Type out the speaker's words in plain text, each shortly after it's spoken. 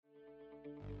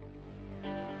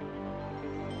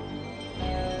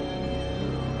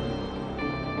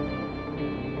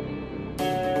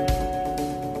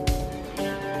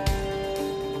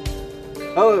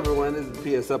Hello, everyone. This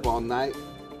is PS Up All Night.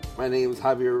 My name is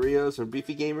Javier Rios from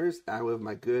Beefy Gamers. I'm with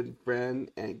my good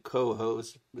friend and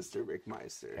co-host, Mr. Rick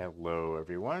Meister. Hello,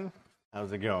 everyone.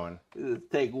 How's it going? This is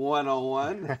take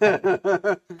 101.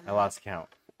 I lost count.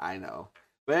 I know.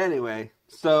 But anyway,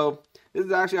 so this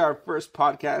is actually our first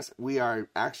podcast. We are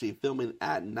actually filming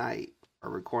at night or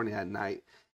recording at night.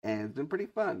 And it's been pretty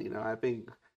fun. I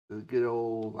think the good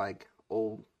old, I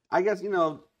guess,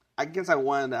 I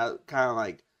wanted that kind of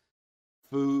like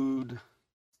food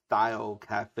style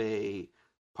cafe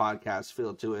podcast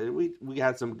feel to it. We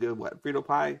had some good Frito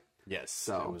pie. Yes,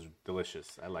 So- it was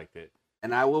delicious. I liked it.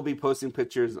 And I will be posting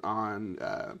pictures on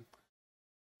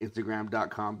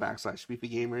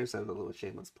Instagram.com/BeefyGamers. That's a little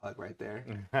shameless plug right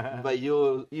there. But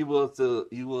you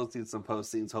will see some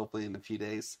postings hopefully in a few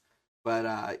days.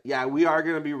 But yeah, we are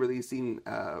going to be releasing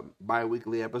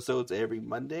bi-weekly episodes every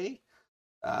Monday.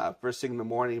 First thing in the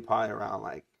morning, probably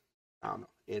around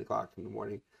 8 o'clock in the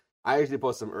morning. I usually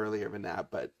post them earlier than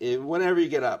that, but whenever you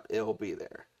get up, it'll be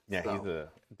there. Yeah, So-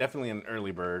 he's definitely an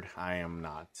early bird. I am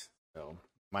not. So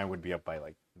mine would be up by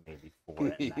maybe 4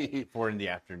 at night, 4 in the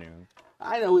afternoon.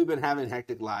 I know we've been having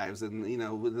hectic lives, and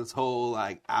with this whole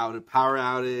power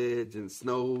outage and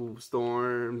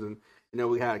snowstorms, and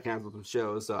we had to cancel some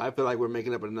shows. So I feel like we're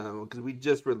making up another one because we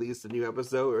just released a new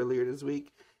episode earlier this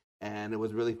week, and it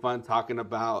was really fun talking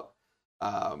about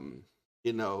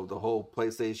the whole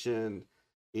PlayStation,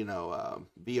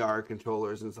 VR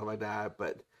controllers and stuff like that.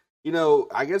 But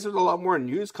I guess there's a lot more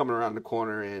news coming around the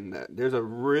corner, and there's a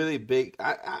really big.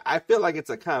 I feel like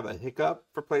it's a kind of a hiccup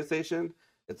for PlayStation.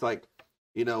 It's like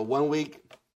 1 week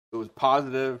it was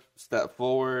positive, step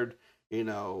forward,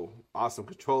 awesome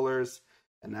controllers,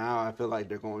 and now I feel like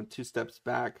they're going 2 steps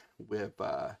back with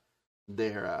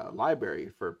their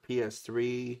library for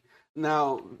PS3.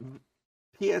 Now,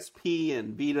 PSP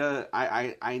and Vita,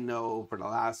 I know for the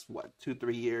last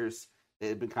 2-3 years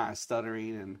they've been kind of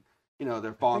stuttering, and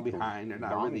they're falling behind. They're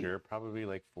not Longer, really.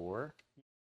 probably 4.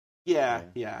 Yeah.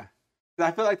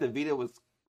 I feel like the Vita was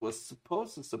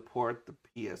supposed to support the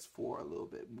PS4 a little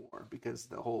bit more because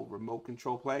the whole remote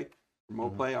play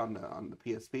on the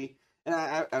PSP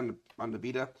and on the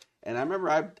Vita. And I remember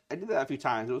I did that a few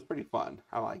times. It was pretty fun.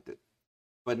 I liked it.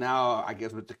 But now I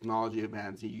guess with technology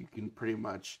advancing, you can pretty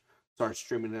much start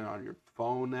streaming it on your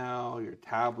phone now, your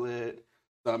tablet.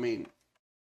 So I mean,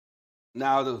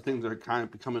 now those things are kind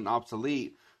of becoming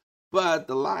obsolete. But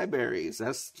the libraries,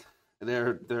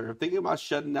 they're thinking about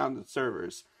shutting down the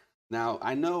servers. Now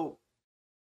I know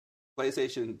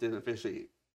PlayStation didn't officially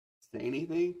say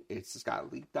anything; it's just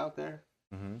got leaked out there.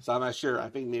 Mm-hmm. So I'm not sure. I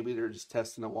think maybe they're just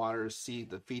testing the waters, see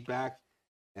the feedback.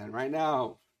 And right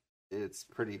now, it's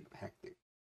pretty hectic.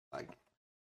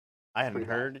 I hadn't pretty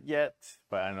bad. heard yet,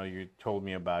 but I know you told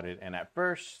me about it. And at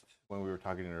first, when we were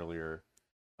talking earlier,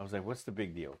 I was like, "What's the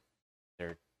big deal?"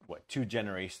 They're 2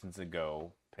 generations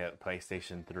ago,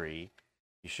 PlayStation 3.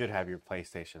 You should have your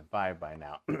PlayStation 5 by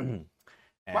now.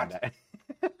 What?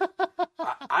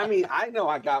 I mean, I know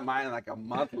I got mine a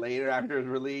month later after it was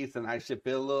released, and I should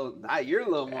feel a little. You're a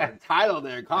little more entitled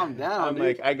there. Calm down. I'm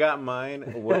like, I got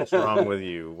mine. What's wrong with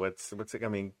you? What's I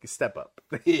mean, step up.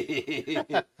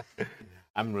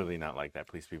 I'm really not like that.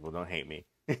 Please, people, don't hate me.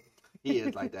 He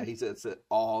is like that. He says it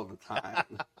all the time.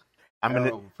 I'm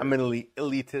an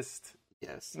elitist.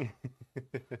 Yes.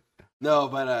 No,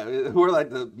 but we're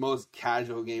like the most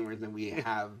casual gamers, and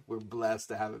we're blessed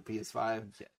to have a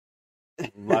PS5.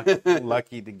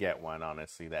 Lucky to get one,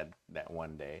 honestly, that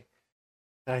one day.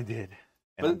 I did.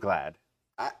 And I'm glad.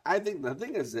 I think the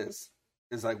thing is this,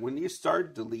 is when you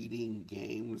start deleting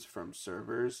games from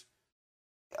servers,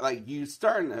 you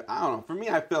starting to, I don't know, for me,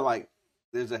 I feel like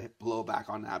there's a blowback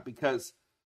on that because,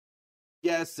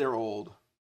 yes, they're old,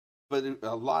 but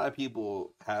a lot of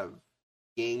people have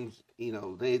games,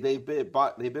 they've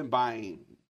been buying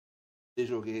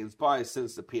digital games probably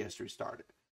since the PS3 started.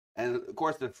 And of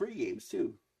course, the free games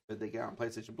too that they get on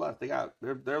PlayStation Plus, they got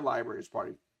their library is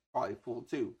probably full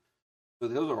too. So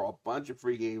those are a bunch of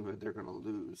free games that they're going to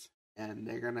lose, and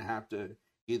they're going to have to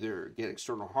either get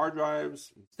external hard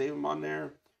drives and save them on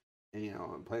there, and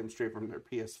and play them straight from their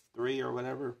PS3 or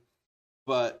whatever.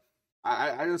 But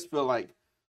I just feel like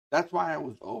that's why I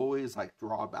was always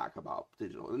drawback about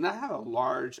digital, and I have a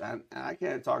large and I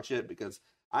can't talk shit because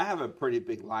I have a pretty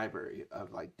big library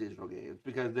of digital games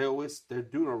because they're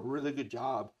doing a really good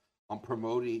job on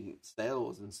promoting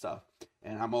sales and stuff.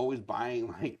 And I'm always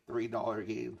buying $3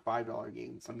 games, $5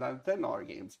 games, sometimes $10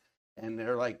 games. And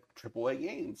they're AAA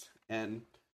games. And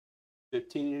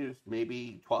 15 years,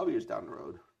 maybe 12 years down the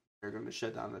road, they're going to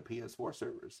shut down the PS4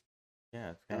 servers.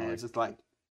 Yeah, it's And kind of it's just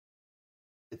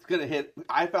it's going to hit.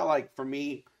 I felt like for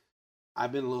me,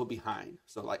 I've been a little behind.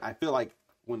 So like I feel like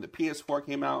when the PS4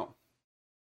 came out,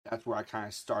 that's where I kind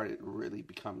of started really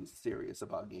becoming serious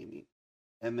about gaming.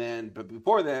 And then, but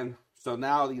before then, so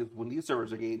now when these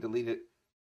servers are getting deleted,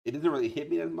 it doesn't really hit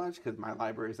me as much because my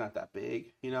library is not that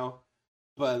big, you know.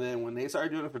 But then when they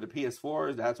started doing it for the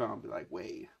PS4s, that's when I'll be like,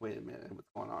 wait a minute, what's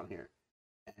going on here?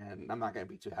 And I'm not gonna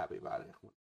be too happy about it.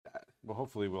 Well,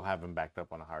 hopefully we'll have them backed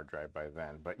up on a hard drive by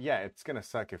then. But yeah, it's gonna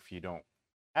suck if you don't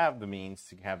have the means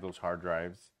to have those hard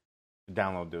drives to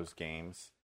download those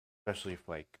games, especially if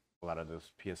like a lot of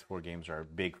those PS4 games are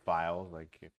big files.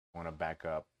 Like if you want to back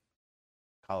up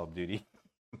Call of Duty,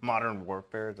 Modern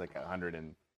Warfare, it's like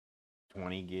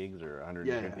 120 gigs or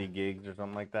 150 gigs or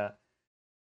something like that.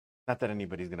 Not that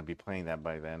anybody's going to be playing that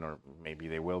by then, or maybe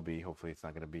they will be. Hopefully, it's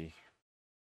not going to be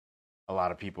a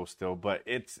lot of people still, but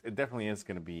it definitely is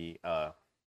going to be. Now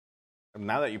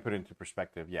that you put it into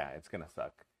perspective, yeah, it's going to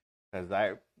suck because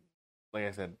like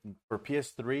I said, for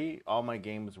PS3, all my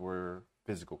games were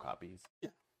physical copies. Yeah.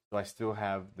 So I still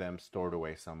have them stored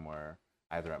away somewhere,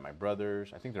 either at my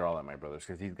brother's. I think they're all at my brother's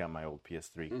because he's got my old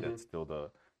PS3 that's still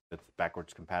that's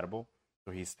backwards compatible.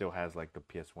 So he still has like the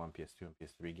PS1, PS2, and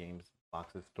PS3 games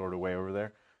boxes stored away over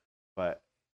there. But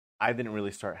I didn't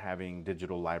really start having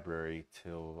digital library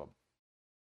till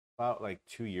about like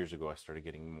 2 years ago. I started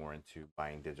getting more into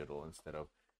buying digital instead of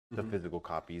the physical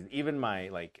copies. Even my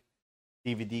like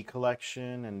DVD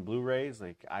collection and Blu-rays,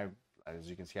 like as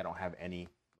you can see, I don't have any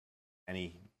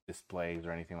displays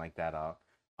or anything like that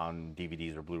on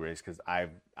DVDs or Blu-rays because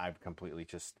I've completely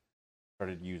just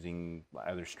started using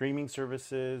either streaming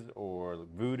services or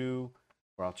Vudu,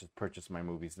 or I'll just purchase my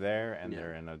movies there, and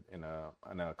they're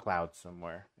in a cloud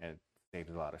somewhere, and it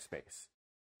saves a lot of space.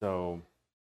 So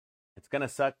it's gonna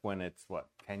suck when it's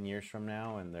 10 years from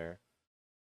now, and they're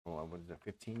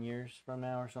 15 years from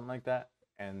now or something like that.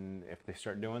 And if they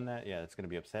start doing that, yeah, it's gonna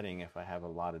be upsetting if I have a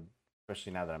lot of,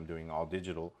 especially now that I'm doing all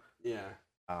digital. Yeah.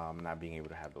 Not being able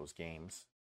to have those games.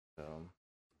 So.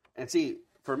 And see,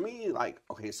 for me, like,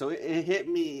 okay, so it hit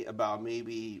me about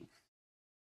maybe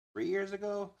 3 years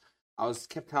ago. I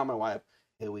kept telling my wife,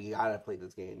 "Hey, we gotta play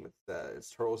this game. It's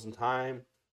Turtles in Time.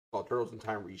 It's called Turtles in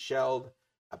Time Reshelled.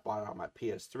 I bought it on my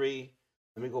PS3.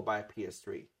 Let me go buy a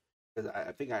PS3 because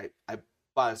I think I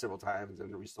bought it several times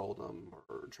and resold them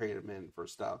or traded them in for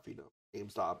stuff,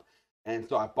 GameStop. And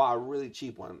so I bought a really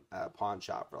cheap one at a pawn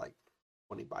shop for like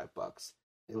 $25.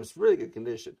 It was really good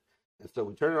condition. And so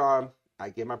we turn it on. I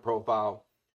get my profile,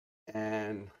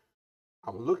 and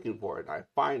I'm looking for it. I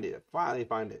find it. I finally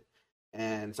find it.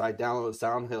 And so I downloaded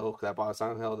Silent Hill because I bought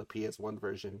Silent Hill, the PS1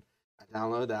 version. I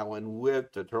downloaded that one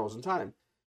with the Turtles in Time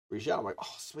reshell. I'm like,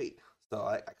 oh, sweet. So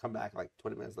I come back like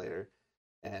 20 minutes later,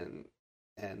 and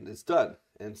it's done.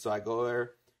 And so I go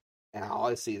there, and all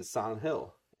I see is Silent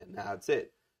Hill, and that's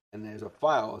it. And there's a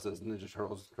file that says Ninja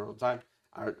Turtles Time.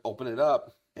 I open it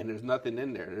up, and there's nothing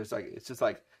in there. It's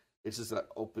just an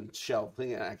open shelf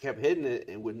thing, and I kept hitting it,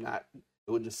 and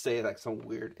it would just say like some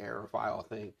weird error file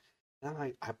thing. And I'm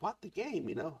like, I bought the game,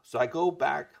 So I go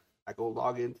back, I go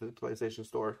log into the PlayStation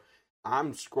Store.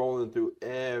 I'm scrolling through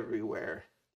everywhere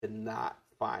to not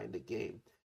find the game.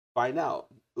 Find out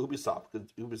Ubisoft,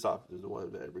 because Ubisoft is the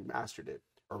one that remastered it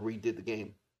or redid the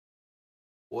game.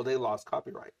 Well, they lost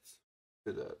copyrights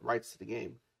to the rights to the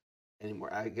game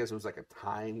anymore. I guess it was like a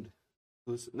timed,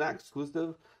 not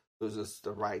exclusive. It was just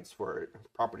the rights for it,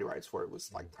 property rights for it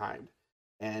was like timed,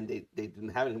 and they didn't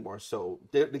have it anymore. So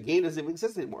the game doesn't even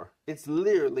exist anymore. It's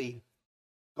literally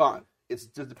gone. It's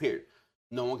disappeared.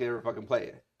 No one can ever fucking play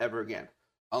it ever again,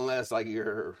 unless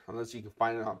you can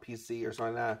find it on PC or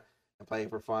something like that and play it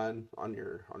for fun on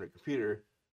your computer.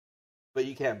 But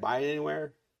you can't buy it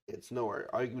anywhere. It's nowhere.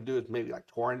 All you can do is maybe like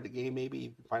torrent the game. Maybe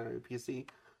you can find it on your PC,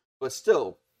 but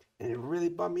still, and it really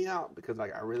bummed me out because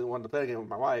like I really wanted to play the game with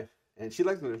my wife. And she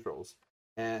likes Ninja Turtles.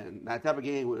 And that type of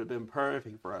game would have been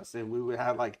perfect for us. And we would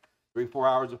have like 3-4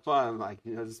 hours of fun. Like,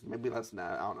 just maybe less than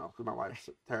that. I don't know. Because my wife's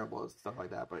terrible and stuff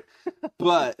like that.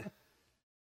 But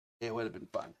it would have been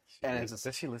fun. And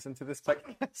does she listen to this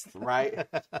podcast? Right?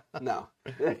 No.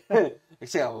 I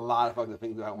say a lot of fucking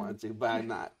things that I wanted to, but I'm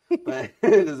not. But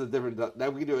it is a different. Now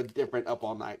we can do a different Up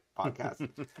All Night podcast.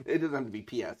 It doesn't have to be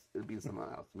PS. It'd be someone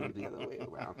else. Maybe the other way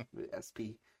around.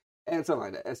 SP. And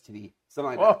something like that, STD,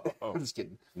 something like that. I'm just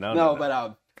kidding. No.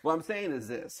 But what I'm saying is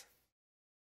this: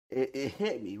 it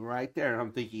hit me right there, and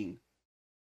I'm thinking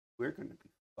we're going to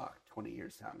be fucked 20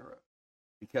 years down the road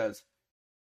because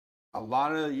a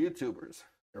lot of YouTubers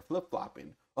they're flip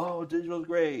flopping. Oh, digital's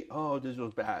great. Oh,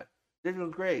 digital's bad.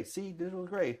 Digital's great. See, digital's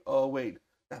great. Oh, wait,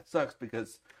 that sucks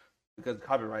because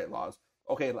copyright laws.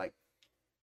 Okay, like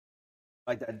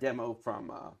that demo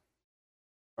from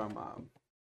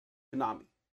Konami,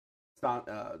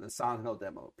 the Silent Hill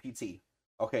demo, PT.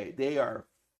 Okay, they are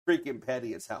freaking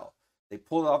petty as hell. They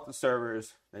pulled off the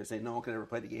servers. They say no one can ever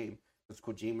play the game because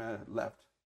Kojima left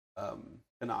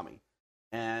Konami,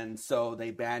 and so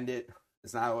they banned it.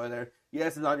 It's not over there.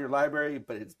 Yes, it's on your library,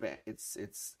 but it's banned.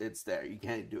 It's there. You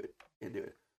can't do it. Can't do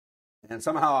it. And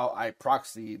somehow I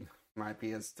proxied my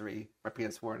PS3, my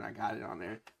PS4, and I got it on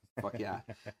there. Fuck yeah.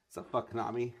 So fuck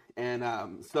Konami. And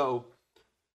so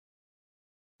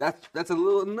that's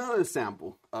another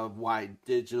sample of why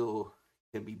digital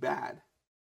can be bad.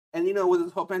 And with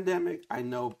this whole pandemic, I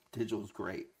know digital's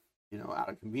great. Out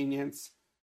of convenience.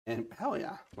 And hell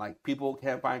yeah, like people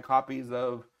can't find copies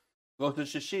of Ghost of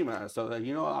Tsushima, so that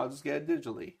I'll just get it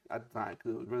digitally at the time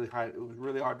because it was really hard. It was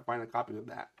really hard to find a copy of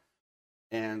that.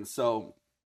 And so,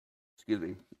 excuse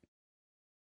me.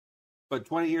 But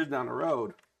 20 years down the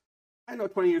road, I know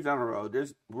 20 years down the road,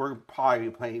 we're probably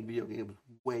playing video games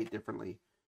way differently.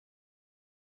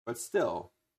 But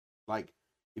still, like,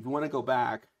 if you want to go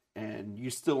back and you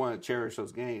still want to cherish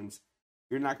those games,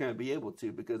 you're not going to be able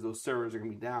to because those servers are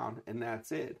going to be down, and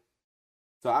that's it.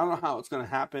 So I don't know how it's going to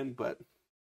happen, but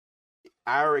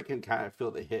I already can kind of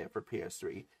feel the hit for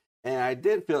PS3. And I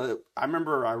did feel it. I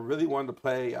remember I really wanted to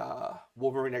play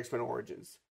Wolverine X-Men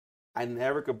Origins. I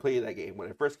never completed that game. When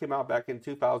it first came out back in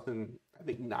 2000, I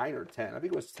think 9 or 10. I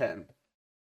think it was 10.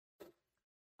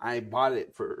 I bought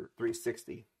it for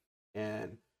 $360.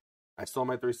 And I sold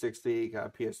my 360, got a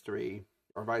PS3,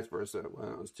 or vice versa, one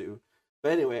of those two.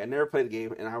 But anyway, I never played the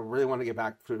game, and I really want to get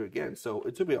back to it again. So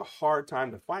it took me a hard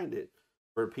time to find it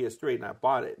for a PS3, and I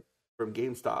bought it from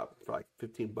GameStop for like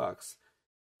 $15.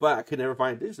 But I could never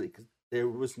find it digitally because there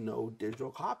was no digital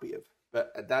copy of it.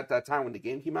 But at that time when the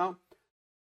game came out,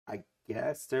 I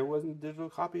guess there wasn't a digital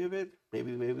copy of it.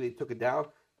 Maybe they took it down.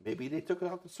 Maybe they took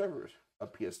it off the servers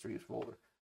of PS3's folder.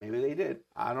 Maybe they did.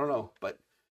 I don't know. But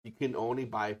you can only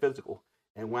buy physical.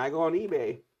 And when I go on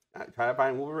eBay, I try to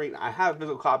find Wolverine. I have a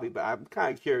physical copy, but I'm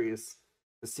kind of curious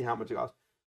to see how much it costs.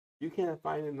 You can't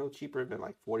find it no cheaper than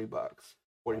like $40,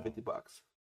 $50.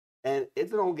 And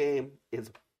it's an old game.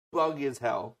 It's buggy as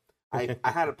hell. I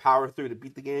had to power through to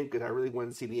beat the game because I really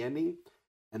wanted to see the ending.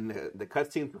 And the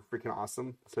cutscenes were freaking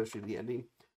awesome, especially the ending.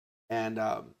 And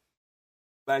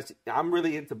but I'm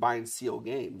really into buying sealed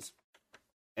games.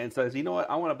 And so I said, you know what?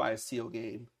 I want to buy a sealed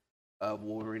game of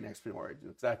Wolverine X-Men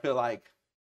Origins. Because I feel like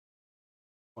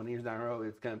 20 years down the road,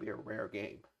 it's going to be a rare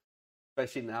game.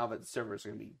 Especially now that the servers are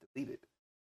going to be deleted.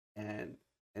 And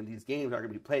these games are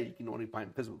going to be played. You can only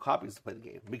find physical copies to play the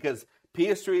game. Because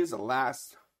PS3 is the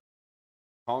last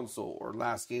console or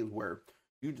last game where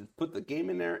you just put the game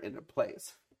in there and it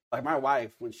plays. Like my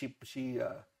wife, when she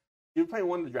was playing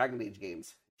one of the Dragon Age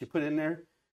games, she put it in there.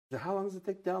 She said, how long does it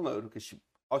take to download? Because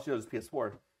all she knows is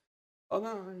PS4. Oh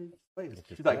no, it plays.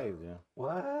 She's like, yeah.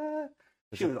 What?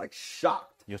 She was like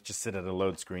shocked. You'll just sit at a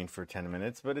load screen for 10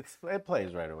 minutes, but it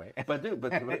plays right away. But dude,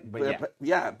 but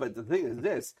the thing is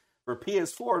this: for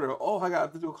PS4, I got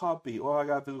a physical copy. Oh, I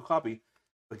got a physical copy.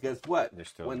 But guess what?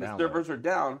 When the servers are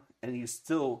down and you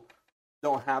still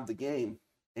don't have the game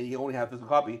and you only have physical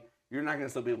copy, you're not going to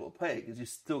still be able to play because you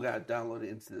still got to download it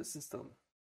into the system.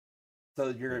 So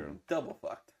you're going to be double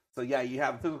fucked. So yeah, you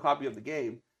have a physical copy of the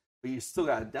game, but you still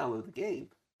got to download the game.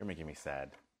 You're making me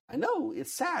sad. I know,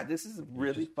 it's sad. This is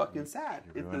really fucking sad.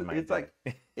 It's like,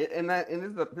 this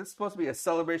is supposed to be a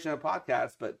celebration of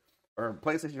podcasts, or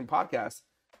PlayStation podcast,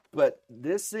 but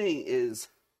this thing is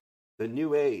the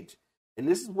new age. And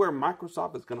this is where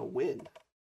Microsoft is going to win.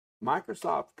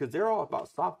 Microsoft, because they're all about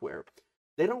software,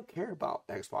 they don't care about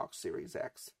Xbox Series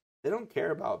X. They don't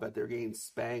care about that they're getting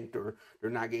spanked or they're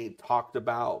not getting talked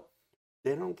about.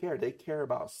 They don't care. They care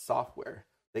about software.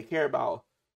 They care about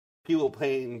people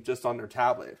playing just on their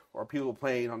tablet or people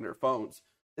playing on their phones.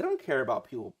 They don't care about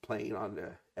people playing on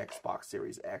the Xbox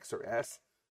Series X or S.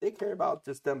 They care about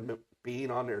just them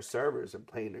being on their servers and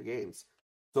playing their games.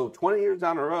 So 20 years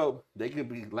down the road, they could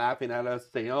be laughing at us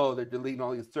saying, oh, they're deleting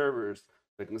all these servers.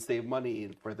 They can save money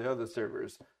for the other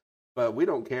servers. But we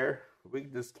don't care. We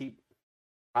can just keep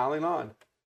piling on.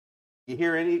 You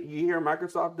hear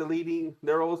Microsoft deleting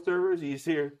their old servers? You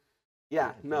hear,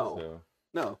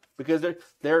 no, because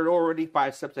they're already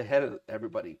 5 steps ahead of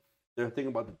everybody. They're thinking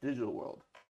about the digital world,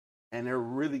 and they're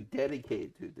really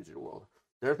dedicated to the digital world.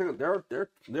 They're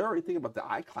already thinking about the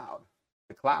iCloud,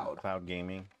 the cloud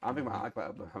gaming. I'm thinking about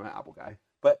iCloud, but I'm an Apple guy.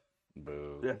 But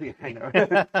boo, I know.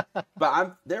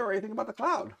 But they're already thinking about the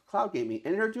cloud gaming,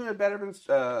 and they're doing it better than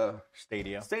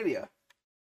Stadia. Stadia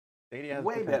Has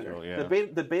way better. Yeah.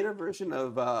 The beta version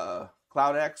of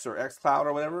Cloud X or X Cloud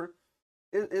or whatever,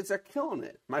 it's killing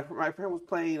it. My friend was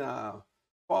playing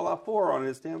Fallout 4 on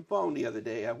his damn phone the other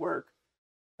day at work.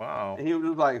 Wow. And he was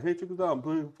just like, "Hey, check this out. I'm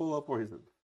putting full up for you."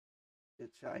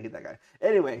 I hate that guy.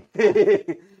 Anyway,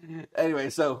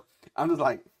 so I'm just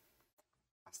like,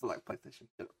 I still like PlayStation.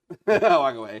 I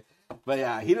walk away. But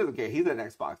yeah, he doesn't care. He's an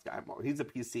Xbox guy more. He's a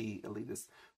PC elitist.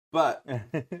 But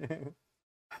the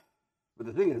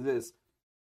thing is this,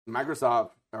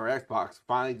 Microsoft or Xbox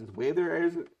finally just wave their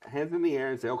hands in the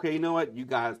air and say, okay, you know what? You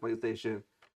guys, PlayStation,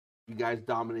 you guys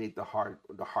dominate the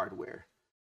hardware.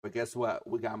 But guess what?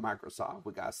 We got Microsoft.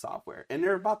 We got software. And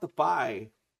they're about to buy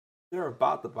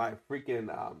freaking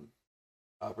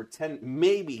for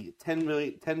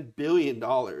 $10 billion.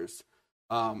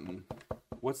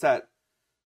 What's that?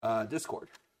 Discord.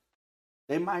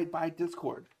 They might buy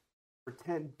Discord for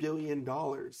 $10 billion.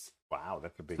 Wow,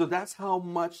 that's a big. So that's how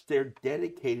much they're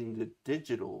dedicating to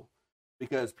digital,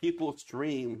 because people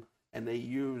stream and they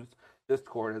use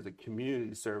Discord as a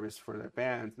community service for their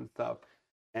fans and stuff,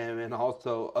 and then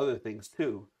also other things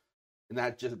too. And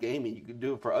not just gaming, you can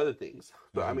do it for other things.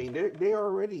 So I mean, they are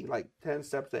already like 10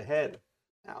 steps ahead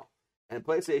now. And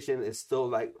PlayStation is still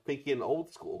like thinking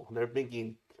old school. They're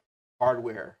thinking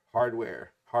hardware, and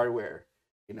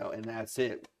that's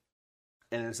it.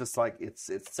 And it's just like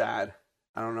it's sad.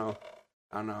 I don't know.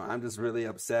 I'm just really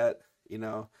upset. I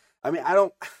mean, I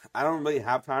don't really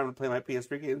have time to play my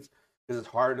PS3 games because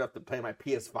it's hard enough to play my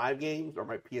PS5 games or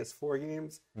my PS4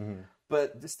 games. Mm-hmm.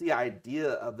 But just the idea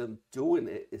of them doing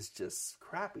it is just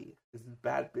crappy. This is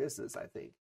bad business, I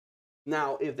think.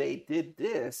 Now, if they did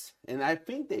this, and I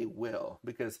think they will,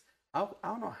 because I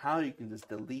don't know how you can just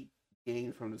delete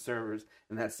games from the servers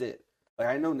and that's it. Like,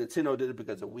 I know Nintendo did it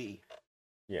because of Wii.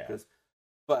 Yeah.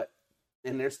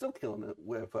 And they're still killing it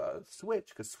with Switch,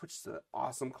 because Switch is an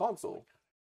awesome console.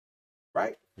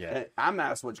 Right? Yeah. And I'm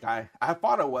not a Switch guy. I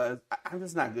thought I was. I'm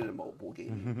just not good at mobile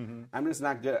gaming. I'm just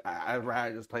not good. I'd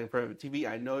rather just play in front of a TV.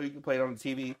 I know you can play it on the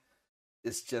TV.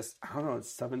 It's just, I don't know,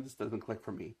 something just doesn't click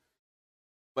for me.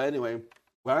 But anyway,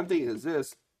 what I'm thinking is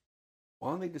this. Why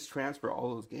don't they just transfer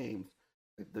all those games,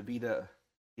 like the Vita,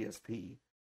 PSP,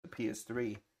 the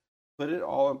PS3, put it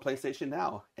all on PlayStation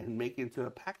Now and make it into a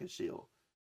package deal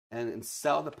and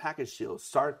sell the package deal.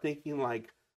 Start thinking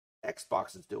like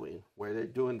Xbox is doing, where they're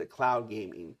doing the cloud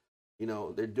gaming.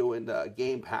 They're doing the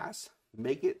Game Pass.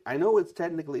 Make it, I know it's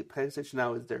technically PlayStation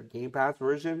Now is their Game Pass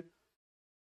version,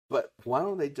 but why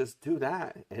don't they just do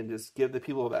that and just give the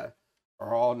people that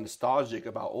are all nostalgic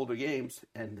about older games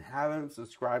and have them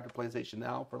subscribe to PlayStation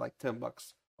Now for like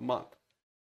 $10 a month.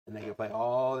 And they can play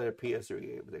all their PS3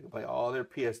 games. They can play all their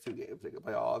PS2 games. They can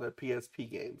play all their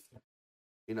PSP games.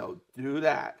 Do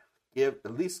that.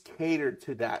 At least cater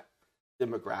to that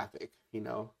demographic,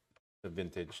 The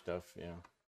vintage stuff, yeah.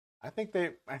 I think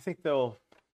they'll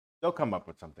come up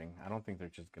with something. I don't think they're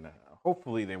just gonna.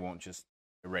 Hopefully, they won't just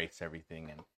erase everything.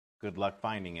 And good luck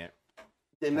finding it.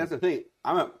 And that's the thing.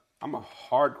 I'm a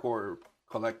hardcore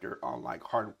collector on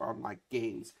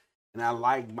games, and I've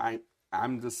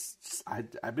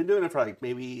been doing it for like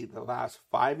maybe the last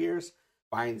 5 years,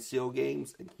 buying sealed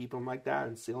games and keep them like that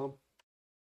and seal them.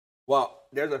 Well,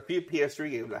 there's a few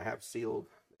PS3 games I have sealed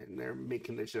in their mint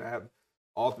condition. I have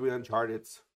all 3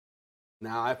 Uncharted's.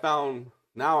 Now I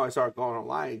start going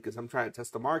online because I'm trying to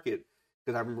test the market,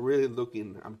 because I'm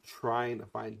trying to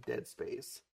find Dead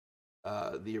Space,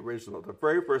 the original, the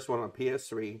very first one on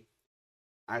PS3.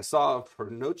 I saw for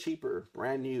no cheaper,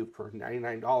 brand new for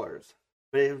 $99,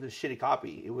 but it was a shitty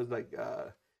copy. It was like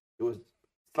it was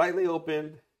slightly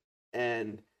opened,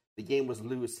 and the game was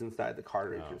loose inside the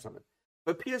cartridge or something.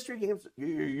 But PS3 games,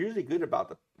 you're usually good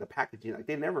about the packaging. Like,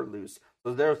 they never lose.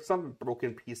 So there's some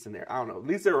broken piece in there. I don't know. At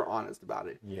least they were honest about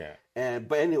it. Yeah.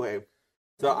 But anyway,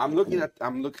 so I'm looking at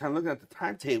the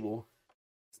timetable.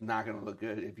 It's not gonna look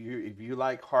good. If you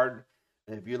like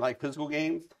physical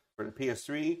games for the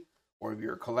PS3, or if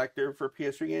you're a collector for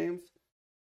PS3 games,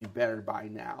 you better buy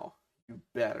now.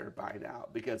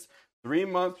 Because 3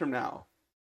 months from now,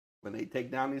 when they take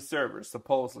down these servers,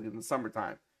 supposedly in the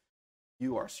summertime,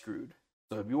 you are screwed.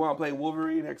 So if you want to play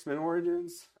Wolverine X-Men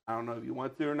Origins, I don't know if you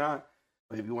want to or not,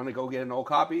 but if you want to go get an old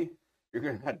copy, you're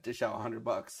going to have to dish out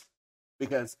 $100.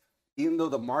 Because even though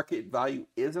the market value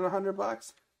isn't $100, but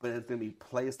it's going to be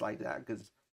placed like that because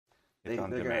they're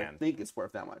going to think it's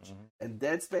worth that much. Mm-hmm. And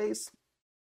Dead Space,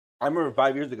 I remember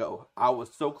 5 years ago, I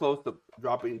was so close to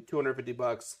dropping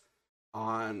 $250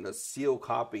 on a sealed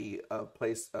copy of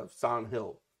Silent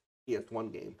Hill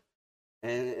PS1 game.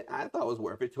 And I thought it was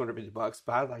worth it, $250. But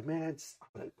I was like, man,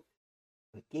 the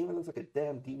game looks like a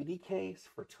damn DVD case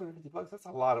for $250. That's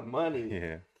a lot of money.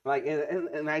 Yeah. Like,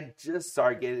 and I just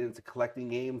started getting into collecting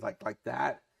games like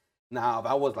that. Now, if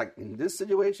I was like in this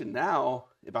situation now,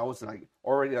 if I was like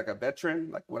already like a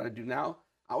veteran, like what I do now,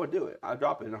 I would do it. I'd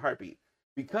drop it in a heartbeat.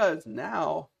 because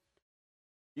now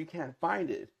you can't find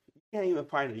it. You can't even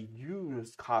find a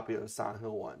used copy of Silent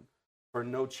Hill 1 for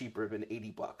no cheaper than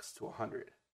 $80 to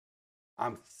 100.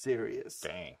 I'm serious.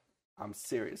 Dang. I'm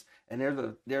serious. And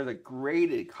there's a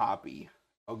graded copy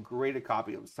of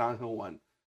Silent Hill 1,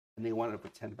 and they want it for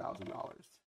 $10,000.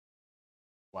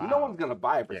 Wow. No one's gonna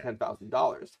buy it for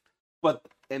 $10,000. But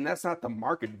and that's not the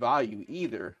market value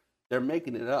either. They're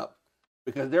making it up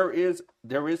because there is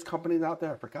companies out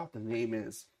there. I forgot what the name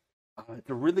is. It's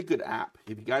a really good app.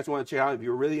 If you guys want to check out, if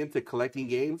you're really into collecting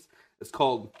games, it's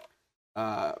called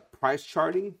Price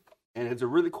Charting, and it's a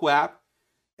really cool app.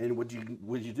 And what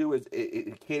you do is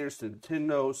it caters to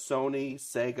Nintendo, Sony,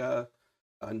 Sega.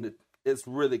 It's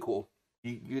really cool.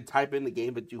 You type in the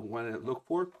game that you want to look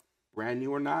for, brand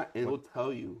new or not, and it'll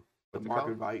tell you the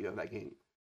market value of that game.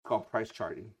 It's called Price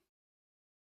Charting.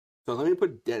 So let me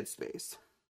put Dead Space.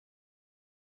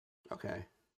 Okay.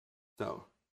 So,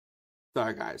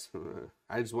 sorry guys.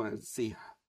 I just wanted to see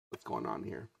what's going on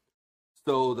here.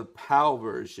 So the PAL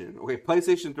version. Okay,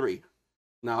 PlayStation 3.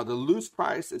 Now the loose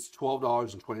price is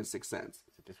 $12.26. Is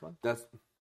it this one? That's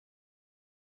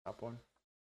top one.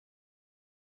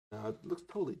 No, it looks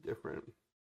totally different.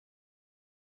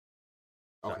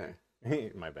 Okay.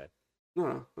 My bad.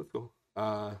 No, let's go.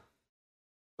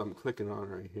 I'm clicking on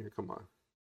right here. Come on.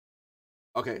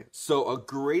 Okay, so a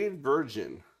graded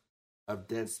version of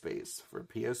Dead Space for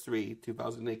PS3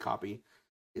 2008 copy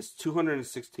is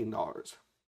 $216.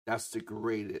 That's the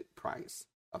graded price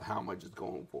of how much it's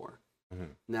going for.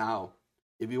 Mm-hmm. Now,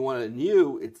 if you want a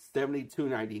new, it's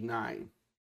 $72.99.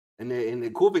 And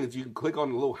the cool thing is you can click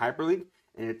on the little hyperlink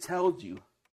and it tells you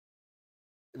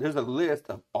there's a list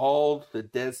of all the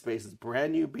Dead Spaces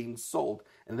brand new being sold,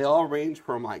 and they all range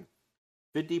from like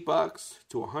 $50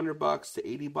 to $100 to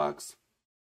 $80.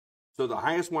 So the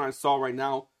highest one I saw right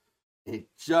now, it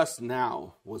just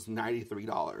now was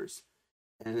 $93,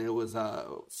 and it was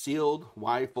sealed,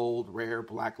 wide fold, rare,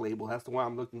 black label. That's the one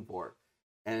I'm looking for,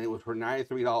 and it was for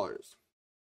 $93.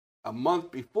 A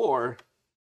month before,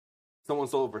 someone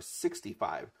sold for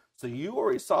 $65. So you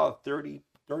already saw a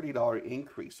 $30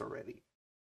 increase already.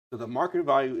 So the market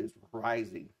value is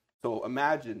rising. So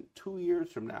imagine 2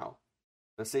 years from now,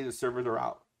 let's say the servers are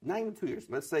out. Not even 2 years.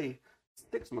 Let's say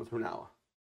 6 months from now,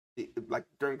 like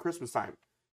during Christmas time,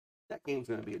 that game's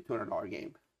gonna be a $200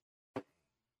 game,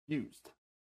 used.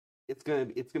 It's gonna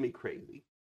be crazy,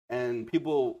 and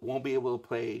people won't be able to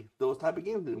play those type of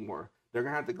games anymore. They're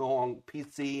gonna have to go on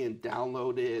PC and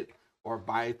download it, or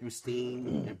buy it through Steam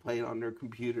and play it on their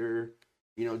computer.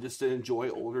 Just to enjoy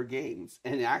older games.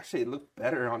 And actually, it looked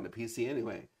better on the PC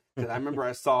anyway. Because I remember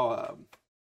I saw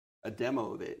a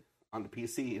demo of it on the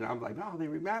PC, and I'm like, "Oh, they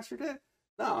remastered it."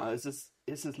 No, it's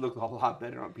just looked a lot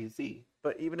better on PC.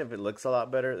 But even if it looks a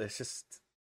lot better,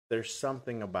 there's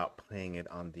something about playing it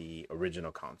on the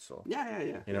original console.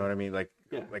 Yeah. You know what I mean? Like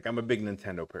I'm a big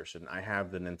Nintendo person. I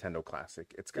have the Nintendo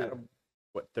Classic. It's got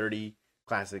 30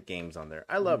 classic games on there.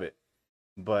 I love it,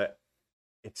 but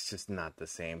it's just not the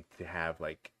same to have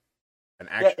like an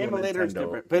actual emulator Nintendo. Is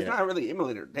different, but it's not really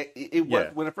emulator.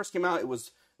 When it first came out, it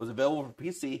was available for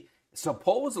PC.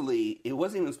 Supposedly, it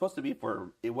wasn't even supposed to be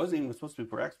for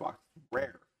Xbox.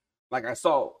 Rare. Like I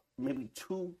saw maybe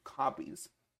 2 copies.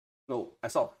 No, I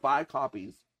saw 5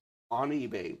 copies on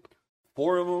eBay.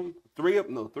 3 of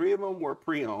them were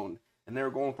pre-owned, and they were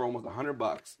going for almost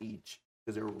 $100 each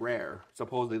because they're rare.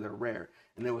 Supposedly they're rare,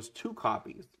 and there was 2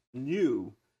 copies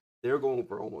new. They're going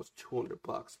for almost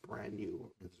 $200, brand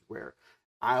new. It's rare.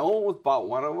 I almost bought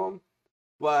one of them,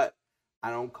 but I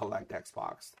don't collect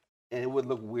Xbox, and it would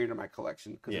look weird in my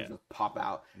collection because it just pop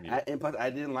out. Yeah. And plus,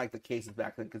 I didn't like the cases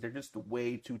back then because they're just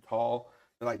way too tall.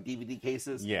 They're like DVD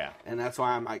cases. Yeah, and that's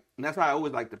why I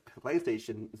always like the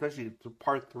PlayStation, especially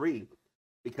Part 3,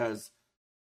 because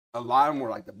a lot of them were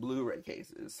like the Blu-ray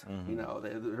cases. Mm-hmm.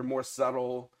 They're more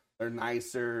subtle, they're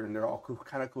nicer, and they're all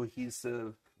kind of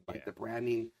cohesive, like the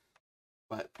branding.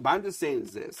 But I'm just saying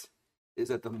is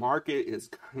that the market is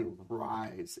going to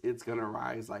rise. It's going to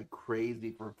rise like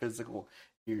crazy for physical.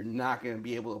 You're not going to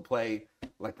be able to play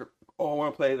I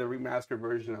want to play the remastered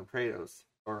version of Kratos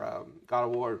or God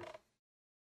of War.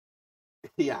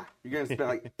 Yeah, you're going to spend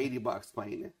like $80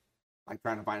 playing it, like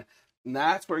trying to find it. And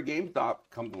that's where GameStop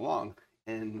comes along.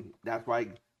 And that's why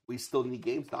we still need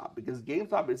GameStop, because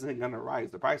GameStop isn't going to rise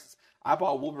the prices. I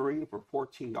bought Wolverine for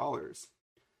 $14.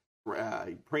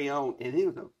 Pre-owned, and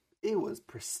it was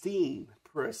pristine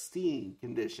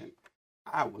condition.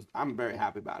 I'm very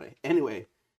happy about it. Anyway,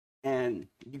 and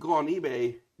you go on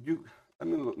eBay. Let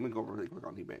me go really quick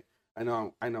on eBay. I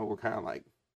know we're kind of like,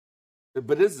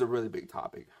 but this is a really big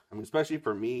topic. I mean, especially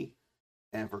for me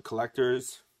and for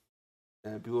collectors.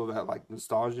 and people that like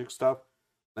nostalgic stuff,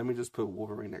 let me just put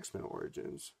Wolverine X-Men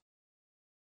Origins.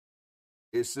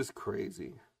 It's just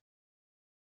crazy.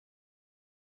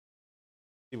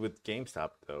 With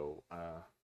GameStop though,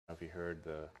 have you heard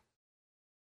what's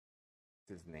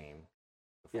his name?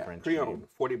 The Yeah, French pre-owned,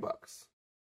 name. $40.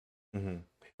 Mm-hmm.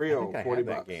 Pre-owned, I $40.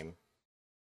 that game.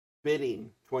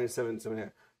 Bidding,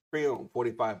 27.79. Pre-owned,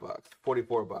 $45,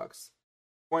 $44,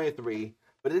 23.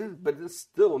 But it's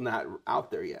still not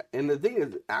out there yet. And the thing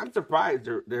is, I'm surprised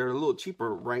they're a little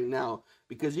cheaper right now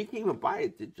because you can even buy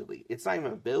it digitally. It's not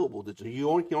even available digitally.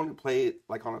 You can only play it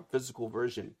like on a physical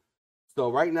version.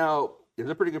 So right now, it's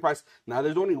a pretty good price. Now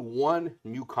there's only one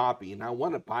new copy, and I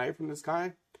want to buy it from this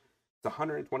guy. It's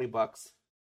 $120.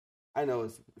 I know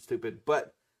it's stupid,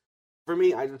 but for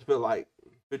me, I just feel like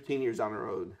 15 years down the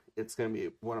road, it's gonna be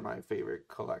one of my favorite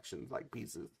collections, like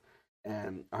pieces.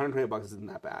 And $120 isn't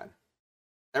that bad.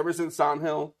 Ever since Silent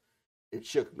Hill, it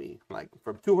shook me. Like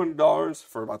from $200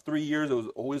 for about 3 years, it was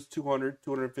always 200,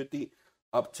 250,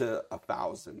 up to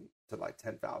 1,000 to like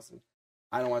 10,000.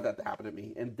 I don't want that to happen to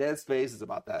me. And Dead Space is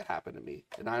about that happen to me.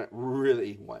 And I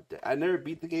really want that. I never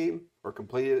beat the game or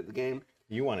completed the game.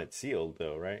 You want it sealed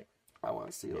though, right? I want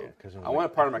to seal it. Because I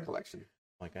want it part of my collection.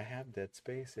 Like I have Dead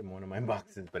Space in one of my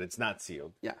boxes, but it's not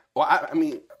sealed. Yeah. Well, I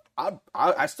mean,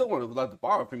 I still would have loved to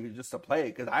borrow it from you just to play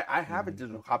it because I have a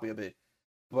digital copy of it,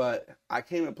 but I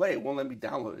can't even play it. It won't let me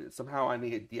download it. Somehow I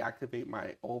need to deactivate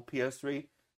my old PS3.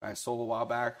 I sold a while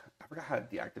back. I forgot how to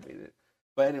deactivate it.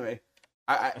 But anyway,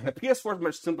 the PS4 is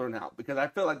much simpler now because I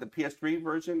feel like the PS3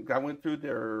 version, I went through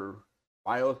their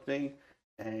BIOS thing,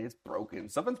 and it's broken.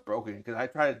 Something's broken because I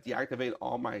tried to deactivate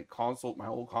all my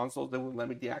old consoles. They wouldn't let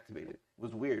me deactivate it. It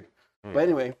was weird. But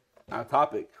anyway, our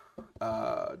topic,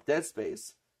 Dead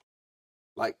Space.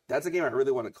 Like that's a game I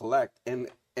really want to collect, and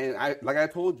I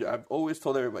told you, I've always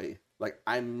told everybody, like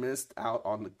I missed out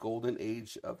on the golden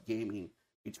age of gaming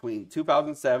between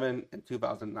 2007 and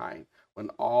 2009 when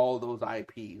all those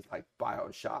IPs like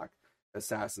BioShock,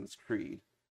 Assassin's Creed,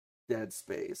 Dead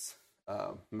Space,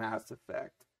 Mass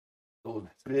Effect, those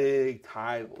big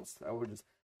titles.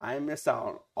 I missed out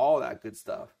on all that good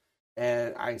stuff.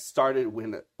 And I started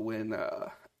when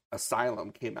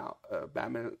Asylum came out,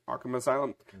 Batman Arkham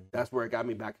Asylum. That's where it got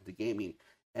me back into gaming.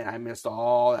 And I missed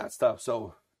all that stuff.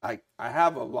 So I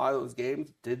have a lot of those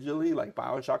games digitally, like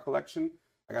BioShock Collection.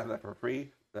 I got that for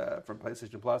free from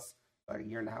PlayStation Plus like a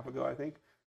year and a half ago, I think.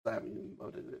 I haven't even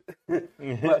loaded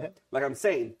it. But like I'm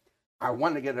saying, I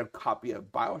want to get a copy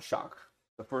of BioShock,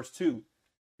 the first two.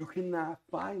 You cannot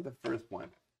find the first one.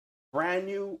 Brand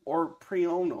new or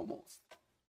pre-owned almost.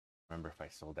 Remember if I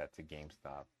sold that to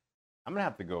GameStop. I'm gonna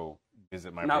have to go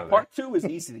visit my now, brother. Part 2 is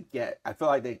easy to get. I feel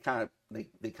like they kind of made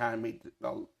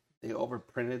they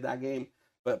overprinted that game.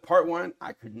 But Part 1,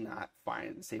 I could not find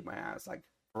it to save my ass like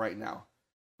right now.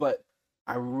 But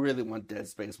I really want Dead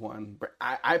Space 1. But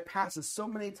I passed it so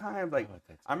many times. Like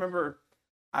I remember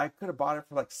I could have bought it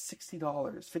for like $60,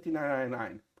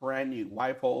 $59.99, brand new,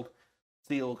 wipe hold,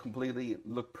 sealed completely,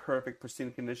 looked perfect,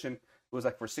 pristine condition. It was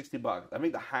like for $60. I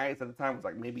think the highest at the time was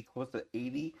like maybe close to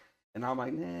 80. And I'm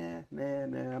like, nah,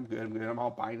 I'm good. I'm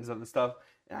all buying this other stuff.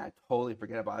 And I totally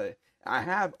forget about it. I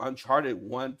have Uncharted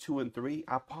 1, 2, and 3.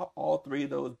 I bought all 3 of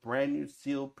those brand new,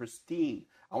 sealed, pristine.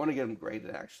 I want to get them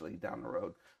graded actually down the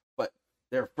road. But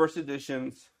they're first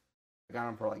editions. I got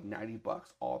them for like $90,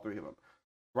 all 3 of them.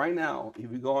 Right now,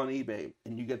 if you go on eBay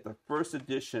and you get the first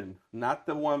edition, not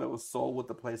the one that was sold with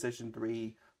the PlayStation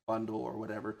 3 bundle or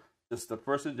whatever, just the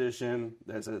first edition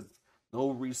that says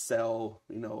no resell,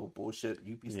 bullshit,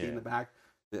 UPC in the back.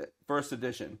 The first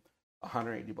edition,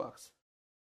 $180.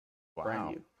 Wow. Brand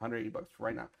new, $180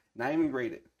 right now. Not even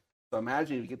graded. So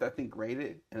imagine if you get that thing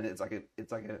graded and it's like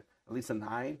at least a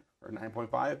 9 or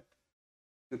 9.5. You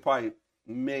could probably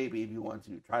maybe if you want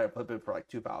to try to flip it for like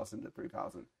 $2,000 to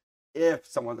 $3,000 if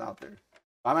someone's out there.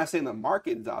 I'm not saying the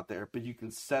market is out there, but you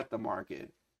can set the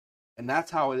market. And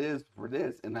that's how it is for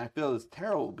this. And I feel it's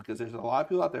terrible because there's a lot of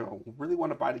people out there who really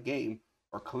want to buy the game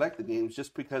or collect the games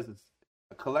just because it's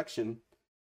a collection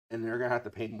and they're going to have to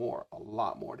pay more, a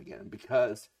lot more to get them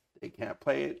because they can't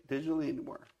play it digitally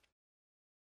anymore.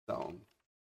 So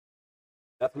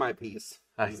that's my piece.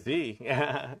 I see.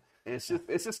 Yeah. It's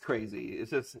just crazy.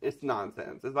 It's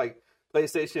nonsense. It's like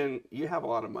PlayStation, you have a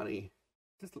lot of money.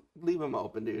 Just leave them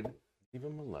open, dude. Leave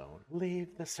them alone.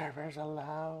 Leave the servers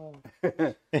alone.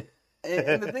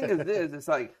 And the thing is this, it's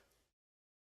like,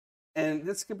 and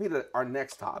this could be our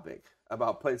next topic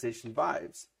about PlayStation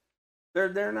 5s.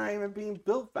 They're not even being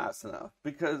built fast enough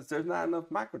because there's not enough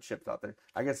microchips out there.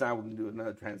 I guess I would do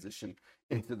another transition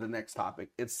into the next topic.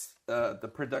 It's the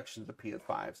production of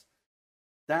PS5s.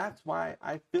 That's why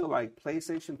I feel like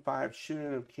PlayStation 5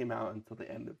 shouldn't have came out until the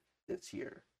end of this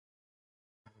year.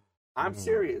 I'm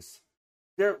serious.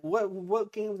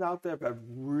 What games out there have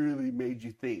really made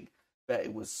you think that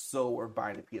it was so worth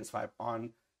buying a PS5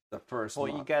 on the first Well,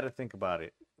 month? you got to think about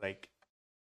it. Like,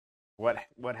 what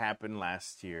happened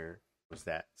last year was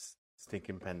that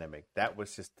stinking pandemic. That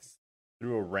was just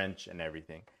threw a wrench in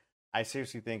everything. I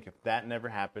seriously think if that never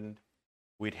happened,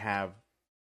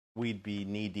 we'd be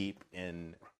knee deep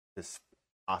in this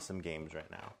awesome games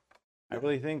right now. I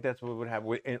really think that's what would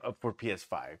happen for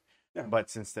PS5. Yeah. But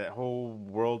since that whole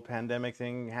world pandemic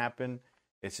thing happened,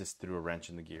 it's just threw a wrench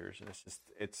in the gears, and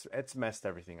it's messed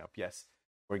everything up. Yes,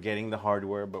 we're getting the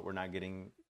hardware, but we're not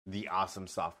getting the awesome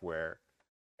software,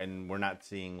 and we're not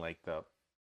seeing like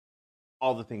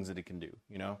all the things that it can do.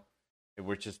 You know,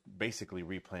 we're just basically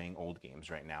replaying old games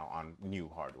right now on new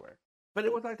hardware. But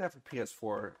it was like that for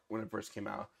PS4 when it first came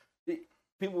out.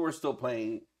 People were still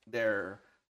playing their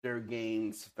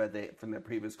games from their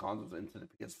previous consoles into the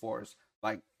PS4s,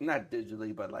 like not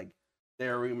digitally, but like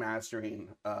they're remastering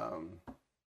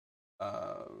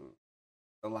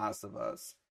The Last of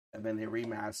Us, and then they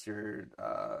remastered.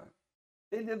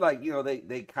 They did like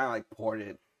they kind of like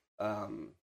ported. What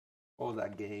was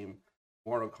that game?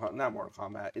 Not Mortal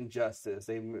Kombat, Injustice.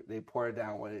 They ported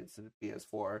down when it's to the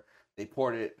PS4. They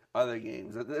ported other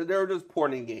games. They were just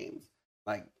porting games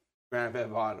like Grand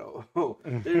Theft Auto.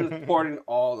 They're just porting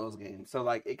all those games. So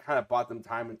like it kind of bought them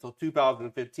time until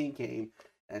 2015 came,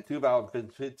 and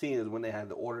 2015 is when they had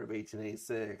the Order of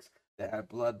 1886. They had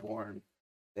Bloodborne.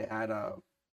 They had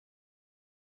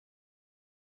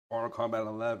Mortal Kombat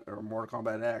 11 or Mortal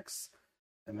Kombat X,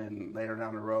 and then later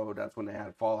down the road, that's when they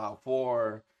had Fallout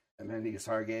 4. And then you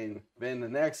start getting. Then the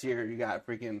next year, you got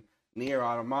freaking Nier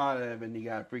Automata, and you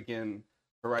got freaking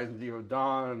Horizon Zero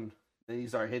Dawn. Then you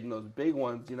start hitting those big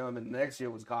ones, And then the next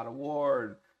year was God of War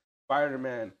and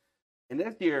Spider-Man. And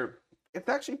this year, it's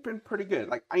actually been pretty good.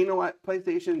 Like, you know what?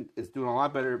 PlayStation is doing a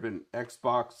lot better than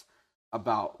Xbox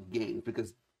about games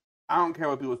because I don't care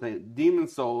what people say.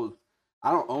 Demon's Souls, I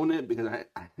don't own it because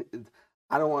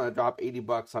I don't want to drop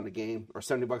 $80 on the game or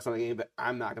 $70 on the game, but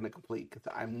I'm not going to complete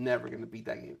because I'm never going to beat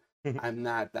that game. I'm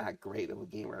not that great of a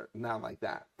gamer, not like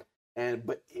that.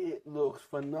 But it looks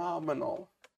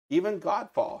phenomenal. Even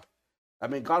Godfall. I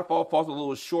mean, Godfall falls a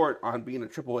little short on being a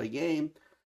AAA game,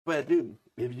 but dude,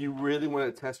 if you really want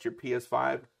to test your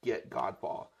PS5, get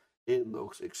Godfall. It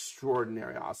looks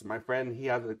extraordinary awesome. My friend, he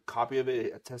has a copy of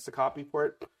it, a test copy for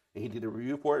it, and he did a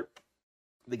review for it.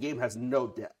 The game has no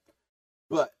depth,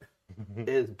 but it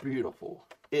is beautiful.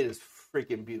 It is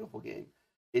freaking beautiful game.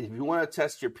 If you want to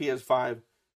test your PS5,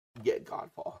 get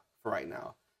Godfall for right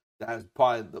now. That is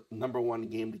probably the number one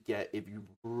game to get if you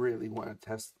really want to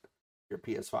test your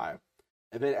PS5.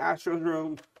 And then Astro's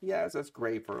Room, yes, that's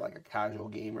great for like a casual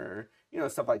gamer,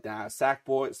 stuff like that.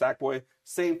 Sackboy,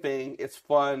 same thing. It's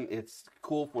fun. It's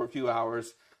cool for a few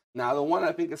hours. Now, the one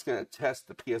I think is going to test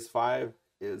the PS5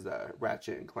 is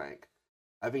Ratchet and Clank.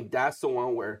 I think that's the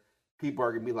one where people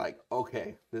are going to be like,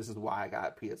 okay, this is why I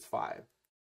got PS5.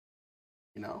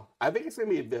 I think it's going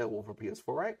to be available for PS4,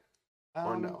 right?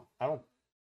 Or no? I don't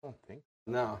think.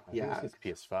 No, I think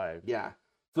it's PS5. Yeah.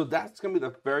 So that's going to be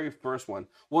the very first one.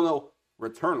 Well, no,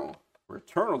 Returnal.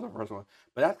 Returnal's the first one.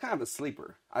 But that's kind of a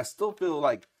sleeper. I still feel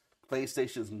like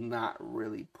PlayStation's not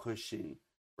really pushing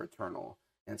Returnal.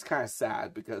 And it's kind of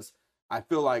sad because I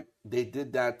feel like they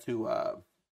did that to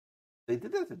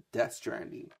Death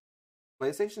Stranding.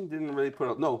 PlayStation didn't really put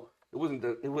up. No, it wasn't.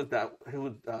 It was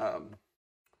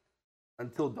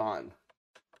Until Dawn.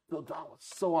 Until Dawn was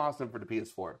so awesome for the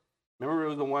PS4. Remember, it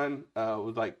was the one. It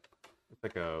was like it's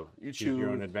like a you choose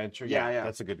your own adventure. Yeah,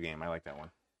 that's a good game. I like that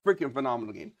one. Freaking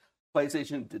phenomenal game.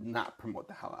 PlayStation did not promote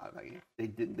the hell out of that game. They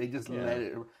didn't. They just let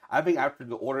it. I think after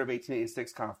the Order of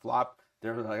 1886 kind of flopped, they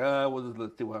were like,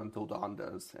 let's see what Until Dawn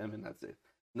does, and then that's it.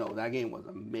 No, that game was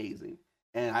amazing,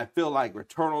 and I feel like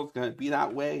Returnal is going to be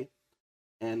that way.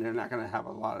 And they're not going to have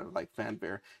a lot of like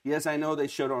fanfare. Yes, I know they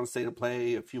showed on State of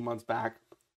Play a few months back,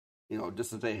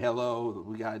 just to say hello.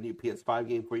 We got a new PS5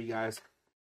 game for you guys,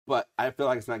 but I feel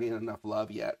like it's not getting enough love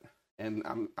yet, and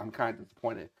I'm kind of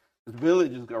disappointed. This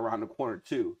Village is around the corner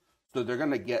too, so they're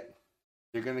gonna get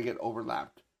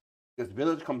overlapped because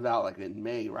Village comes out like in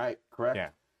May, right? Correct. Yeah.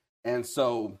 And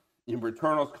so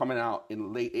Returnal's coming out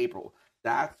in late April.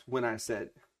 That's when I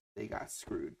said they got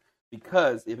screwed.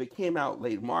 Because if it came out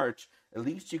late March, at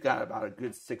least you got about a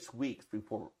good 6 weeks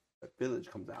before the Village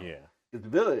comes out. Yeah. Because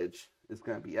Village is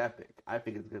going to be epic. I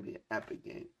think it's going to be an epic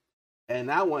game. And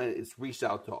that one is reached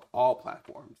out to all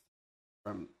platforms,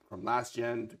 from last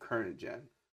gen to current gen.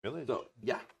 Village? So,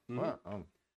 yeah. Wow.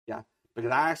 Yeah.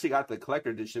 because I actually got the collector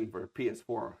edition for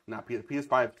PS4. Not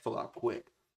PS5 sold out quick.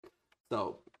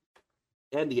 So,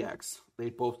 and the X, they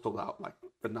both sold out like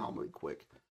phenomenally quick.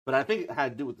 But I think it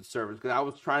had to do with the servers because I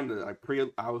was trying to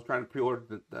pre-order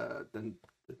the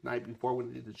night before when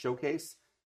they did the showcase,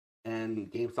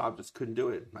 and GameStop just couldn't do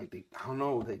it. Like I don't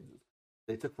know,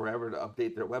 they took forever to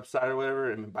update their website or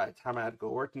whatever, and by the time I had to go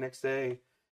work the next day,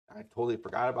 I totally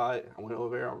forgot about it. I went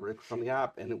over there, I clicked on the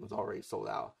app, and it was already sold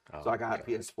out. So I got a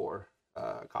PS4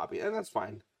 copy, and that's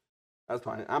fine. That's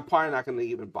fine. I'm probably not going to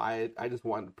even buy it. I just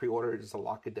wanted to pre-order it just to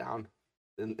lock it down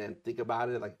and think about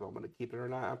it, like if I'm going to keep it or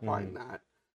not. I'm probably not.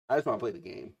 I just want to play the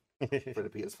game for the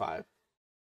PS5.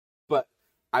 But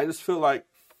I just feel like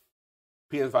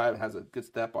PS5 has a good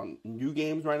step on new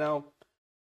games right now,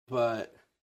 but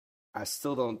I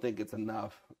still don't think it's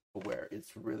enough where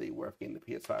it's really worth getting the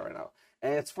PS5 right now.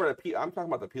 And it's for the I'm talking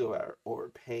about the people that are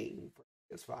overpaying for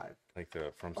PS5. Like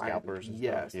from scalpers and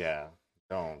stuff? Yeah.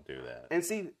 Don't do that. And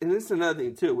see, and this is another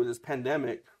thing too, with this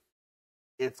pandemic,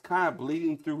 it's kind of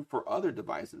bleeding through for other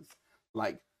devices,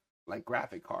 like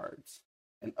graphic cards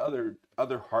and other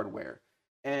hardware.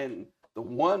 And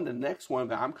the next one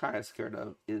that I'm kind of scared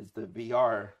of is the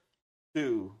VR2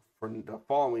 for the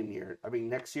following year. I mean,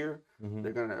 next year,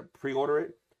 they're going to pre-order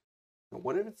it. And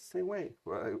what if it's the same way?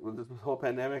 With this whole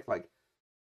pandemic, like...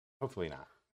 Hopefully not.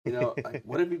 You know, like,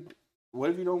 what if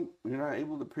you're not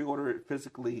able to pre-order it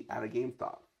physically at a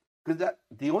GameStop? Because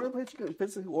the only place you can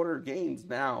physically order games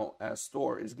now at a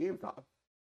store is GameStop.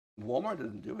 Walmart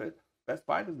doesn't do it. Best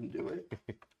Buy doesn't do it.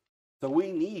 So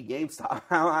we need GameStop.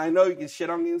 I know you can shit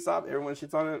on GameStop. Everyone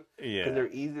shits on it because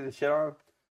they're easy to shit on.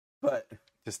 But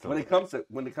when it comes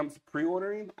to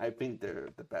pre-ordering, I think they're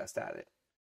the best at it.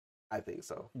 I think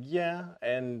so. Yeah,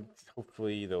 and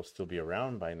hopefully they'll still be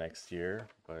around by next year.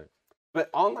 But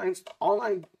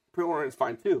online pre-ordering is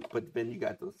fine too. But then you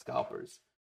got those scalpers,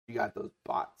 you got those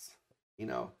bots, you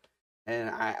know. And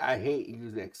I hate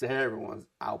using it because everyone's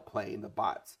outplaying the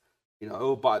bots. You know,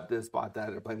 oh, bot this, bot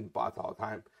that. They're playing bots all the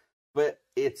time. But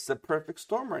it's the perfect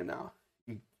storm right now.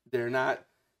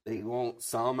 They won't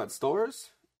sell them at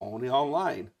stores, only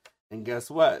online. And guess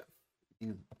what?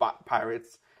 These bot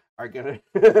pirates are gonna.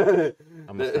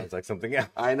 Almost sounds like something else.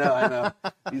 I know.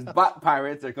 These bot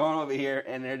pirates are going over here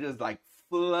and they're just like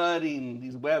flooding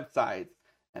these websites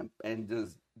and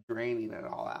just draining it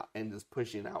all out and just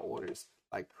pushing out orders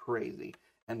like crazy.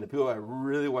 And the people that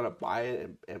really want to buy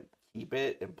it and keep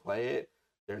it and play it,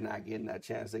 they're not getting that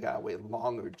chance. They gotta wait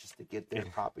longer just to get their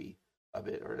copy of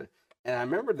it. And I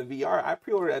remember the VR. I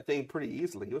pre-ordered that thing pretty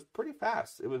easily. It was pretty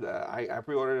fast. It was. I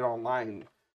pre-ordered it online,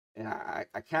 and I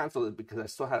canceled it because I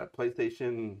still had a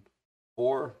PlayStation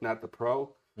 4, not the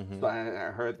Pro. So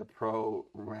I heard the Pro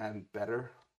ran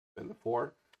better than the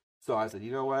 4. So I said,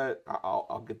 you know what?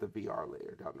 I'll get the VR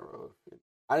later down the road.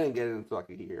 I didn't get it until like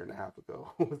a year and a half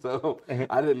ago, so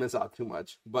I didn't miss out too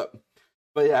much. But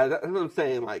yeah, that's what I'm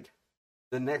saying. Like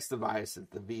the next device is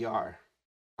the VR.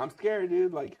 I'm scared,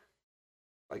 dude. Like,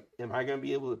 am I gonna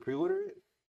be able to pre-order it?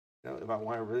 You know, if I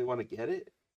really want to get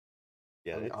it,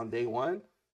 on day one.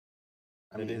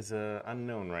 It is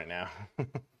unknown right now.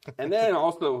 And then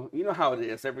also, you know how it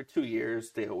is. Every 2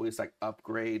 years, they always like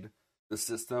upgrade the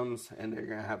systems, and they're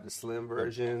gonna have the slim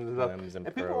versions and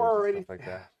people are already like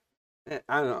that.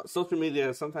 I don't know. Social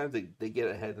media, sometimes they get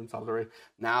ahead of themselves already.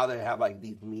 Now they have like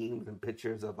these memes and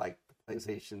pictures of like the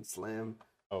PlayStation Slim.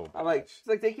 Oh, I'm like, it's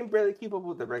like they can barely keep up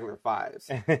with the regular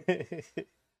 5s.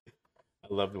 I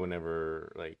loved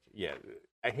whenever,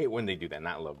 I hate when they do that.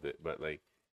 Not loved it, but like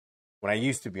when I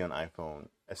used to be on iPhone,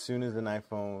 as soon as an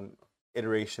iPhone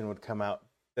iteration would come out,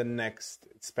 the next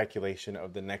speculation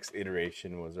of the next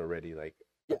iteration was already like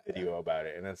a video about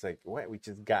it. And it's like, what? We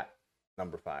just got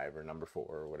number 5 or number 4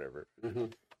 or whatever.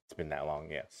 It's been that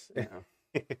long, yes. Yeah.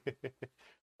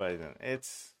 But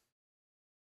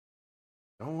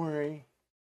don't worry.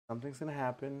 Something's going to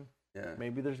happen. Yeah.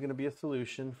 Maybe there's going to be a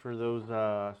solution for those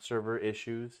server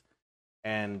issues.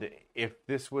 And if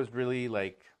this was really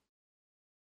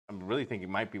I'm really thinking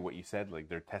it might be what you said, like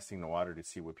they're testing the water to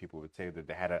see what people would say, that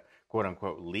they had a quote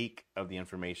unquote leak of the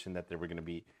information that they were going to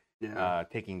be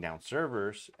taking down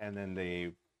servers, and then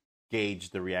they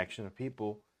gauge the reaction of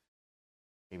people.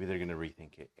 Maybe they're going to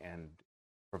rethink it and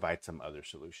provide some other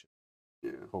solution.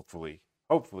 Yeah. Hopefully,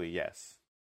 yes.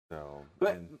 So,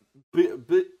 but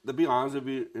to be honest with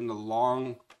you, in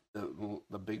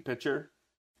the big picture,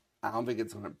 I don't think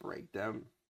it's going to break them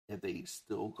if they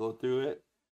still go through it,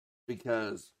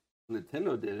 because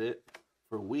Nintendo did it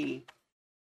for Wii.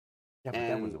 Yeah, but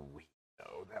that was a Wii,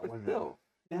 though. That was still.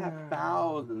 They have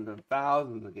thousands and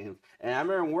thousands of games. And I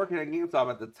remember working at GameStop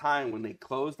at the time when they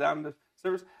closed down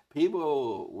servers,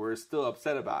 people were still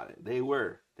upset about it. They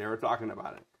were talking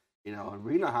about it. You know, and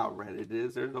we know how Reddit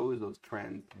is. There's always those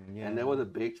trends, and there was a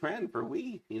big trend for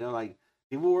Wii. You know, like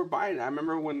people were buying it. I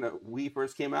remember when the Wii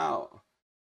first came out.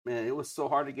 Man, it was so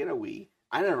hard to get a Wii.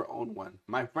 I never owned one.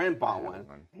 My friend bought one.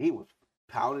 He was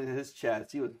pounding his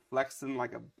chest. He was flexing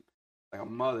like a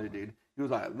mother, dude. He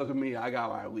was like, "Look at me, I got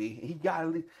my Wii." He got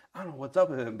at least, I don't know what's up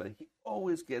with him, but he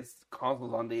always gets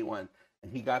consoles on day one.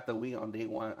 And he got the Wii on day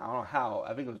one. I don't know how.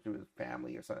 I think it was through his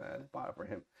family or something. I bought it for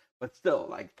him. But still,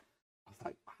 like, I was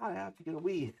like, how did I have to get a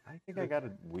Wii? I think I got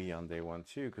a Wii on day one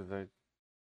too, because I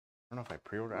don't know if I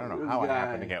pre-ordered. I don't know how I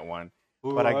happened to get one.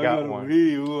 Ooh, but I got one.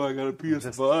 Ooh, I got a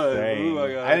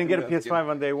PS5. I didn't get a PS5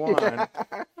 on day one. Yeah.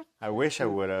 I wish I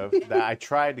would have. I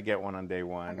tried to get one on day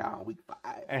one. I got on week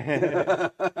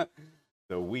 5.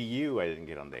 The Wii U I didn't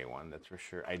get on day one. That's for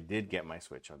sure. I did get my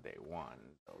Switch on day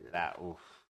one. So that was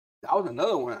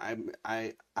another one.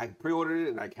 I pre-ordered it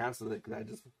and I canceled it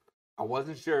because I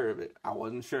wasn't sure of it.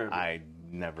 I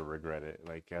never regret it.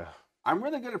 Like I'm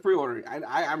really good at pre-ordering.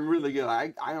 I'm really good.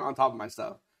 I'm on top of my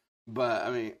stuff. But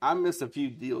I mean, I missed a few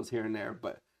deals here and there.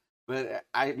 But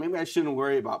maybe I shouldn't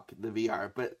worry about the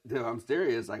VR. But dude, I'm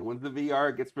serious. Like when the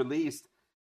VR gets released,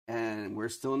 and we're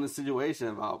still in the situation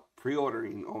about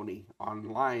pre-ordering only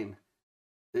online,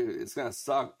 dude, it's gonna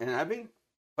suck. And I think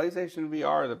PlayStation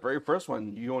VR, the very first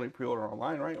one, you only pre-order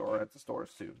online, right, or at the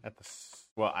stores too?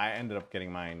 Well, I ended up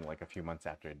getting mine like a few months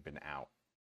after it had been out.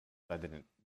 So I didn't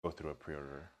go through a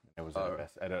pre-order. It was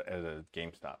at a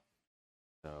GameStop.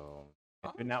 So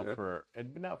it'd been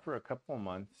out for a couple of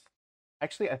months.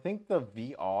 Actually, I think the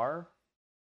VR,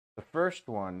 the first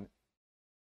one,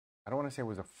 I don't want to say it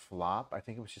was a flop. I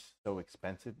think it was just so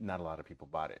expensive. Not a lot of people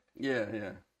bought it.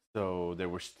 Yeah. So they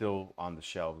were still on the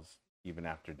shelves even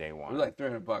after day one. It was like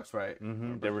 $300, right?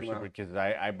 Mm-hmm. They were cheaper because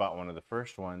I bought one of the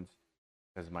first ones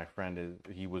because my friend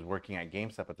he was working at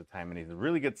GameStop at the time and he's a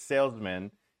really good salesman.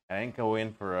 I didn't go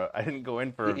in for a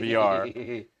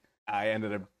VR. I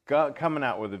ended up coming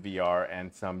out with a VR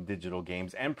and some digital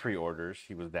games and pre-orders.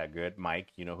 He was that good. Mike,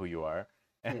 you know who you are.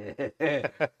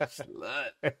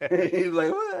 Slut. He's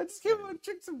like, well, I just came out and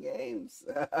check some games.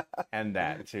 And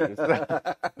that too.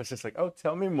 It's just like, oh,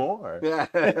 tell me more.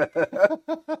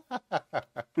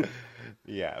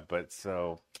 Yeah, but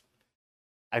so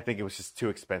I think it was just too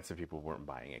expensive. People weren't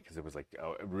buying it because it was like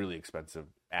a really expensive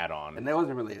add-on. And there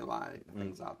wasn't really a lot of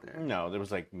things out there. No, there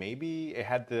was like maybe it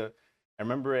had I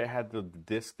remember it had the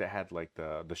disc that had like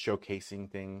the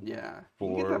showcasing thing. Yeah.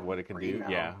 For what it could do. Now,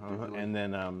 yeah. And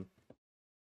then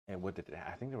and what did it have?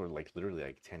 I think there were like literally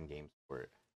like 10 games for it.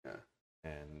 Yeah.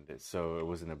 And so it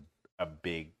wasn't a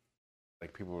big,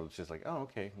 like people were just like, oh,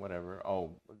 okay, whatever.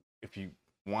 Oh, if you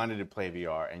wanted to play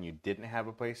VR and you didn't have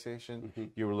a PlayStation,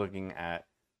 you were looking at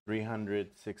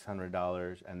 $300,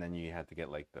 $600, and then you had to get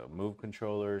like the Move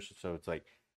controllers. So it's like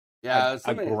a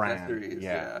grand.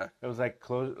 Yeah. It was like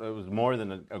close. It was more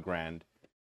than a grand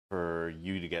for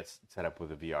you to get set up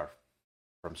with a VR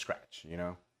from scratch, you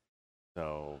know?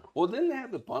 So didn't they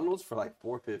have the bundles for like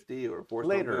 $450 or $400?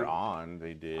 Later on,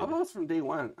 they did. I was from day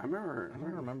one. I don't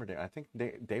remember day. I think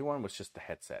day one was just the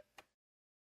headset.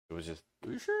 It was just.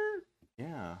 Are you sure?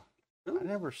 Yeah. Really? I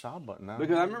never saw a button.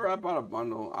 Because I remember I bought a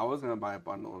bundle. I was gonna buy a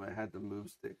bundle and it had the move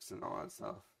sticks and all that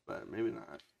stuff, but maybe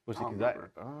not. Was it because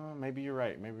maybe you're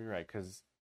right. Maybe you're right. Because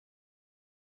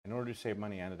in order to save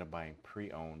money, I ended up buying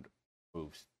pre-owned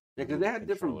moves. Yeah, because they had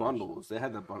different bundles. They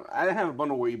had the bundle. I didn't have a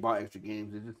bundle where you bought extra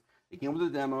games. It came with a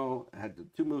demo. It had the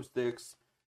 2 move sticks.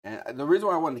 And the reason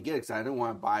why I wanted to get it is I didn't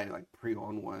want to buy like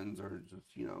pre-owned ones or just,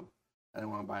 I didn't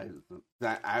want to buy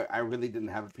that. I really didn't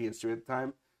have a PS3 at the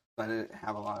time. So I didn't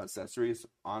have a lot of accessories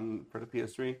for the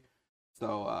PS3.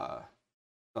 So I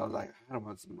was like, I don't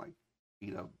want some like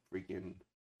beat up freaking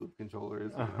move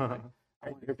controllers. I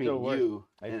want to beat you.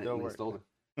 And they stole it.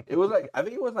 It was like, I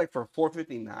think it was like for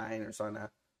 $459 or something.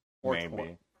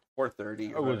 Maybe.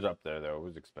 $430. It was up there though. It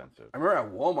was expensive. I remember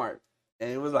at Walmart,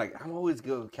 and it was like I'm always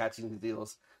good at catching the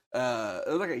deals. It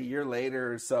was like a year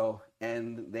later or so,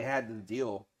 and they had the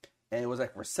deal, and it was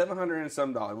like for $700 and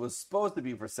some dollars. It was supposed to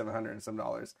be for $700 and some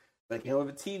dollars, but it came with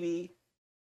a TV.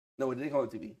 No, it didn't come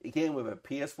with a TV. It came with a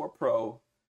PS4 Pro,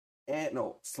 and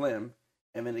Slim,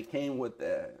 and then it came with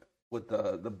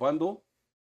the bundle,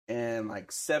 and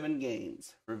like 7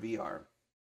 games for VR.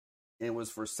 It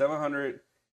was for $749.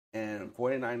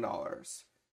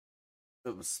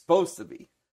 It was supposed to be,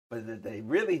 but they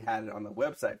really had it on the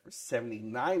website for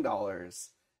 $79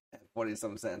 and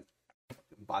 40-some cents.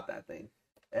 Bought that thing,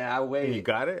 and I waited. You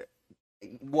got it?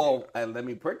 Well, and let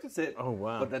me purchase it. Oh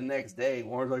wow! But the next day,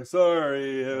 Warren's like,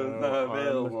 "Sorry, it was not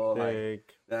available.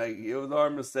 Like, it was our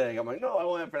mistake." I'm like, "No, I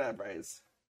want it for that price."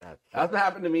 That's what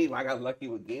happened to me when I got lucky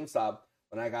with GameStop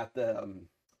when I got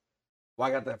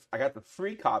I got the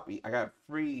free copy. I got a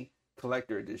free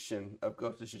collector edition of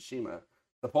Ghost of Tsushima.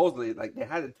 Supposedly, like they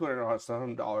had the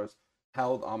 $200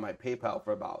 held on my PayPal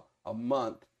for about a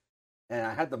month, and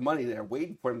I had the money there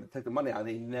waiting for him to take the money out.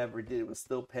 They never did. It was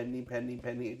still pending.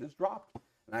 It just dropped,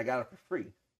 and I got it for free,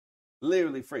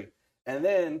 literally free. And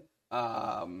then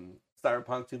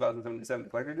Cyberpunk 2077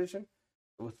 collector edition.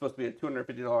 It was supposed to be a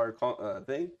 $250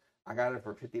 thing. I got it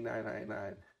for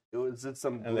 $59.99. It was just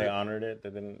some. And they honored it.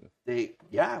 They didn't.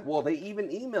 Well, they even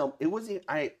emailed. It was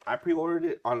I pre-ordered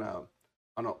it on a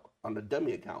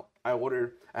dummy account. I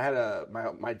had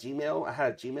my Gmail. I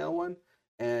had a Gmail one,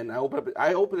 and I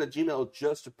opened a Gmail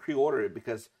just to pre-order it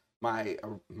because my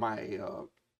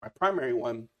primary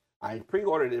one I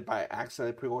pre-ordered it by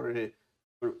accident. Pre-ordered it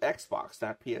through Xbox,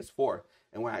 not PS4.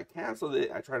 And when I canceled it,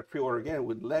 I tried to pre-order again. It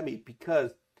wouldn't let me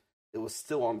because it was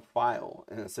still on file,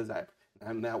 and it says that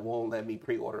won't let me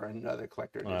pre-order another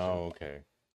collector edition. Oh, okay.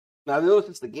 Now, if it was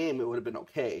just the game, it would have been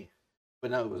okay.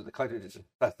 But no, it was the collector edition.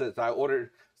 That's it.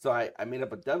 So I made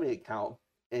up a dummy account,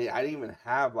 and I didn't even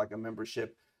have like a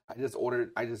membership. I just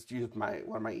used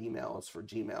one of my emails for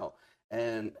Gmail,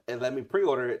 and it let me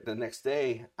pre-order it the next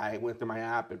day. I went through my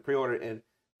app and pre-ordered it, and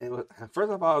it was,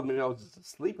 first of all, maybe I was just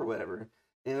asleep or whatever.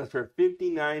 And it was for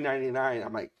 $59.99.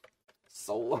 I'm like,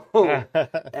 so low.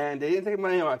 And they didn't take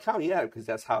money on my account yet because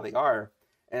that's how they are.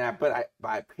 But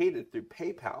I paid it through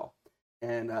PayPal,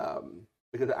 and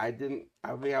because I think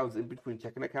I was in between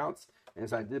checking accounts, and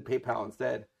so I did PayPal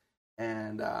instead,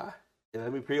 and it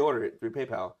let me pre-order it through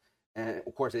PayPal, and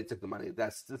of course they took the money.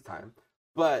 That's this time,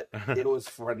 but it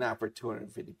was not for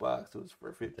 $250. It was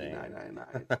for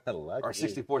 $59.99 or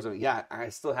 64 something. Yeah, I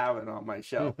still have it on my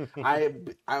shelf. I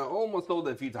almost sold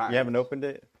it a few times. You haven't opened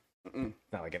it?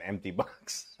 It's not like an empty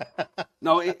box.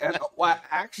 No,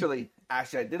 actually, I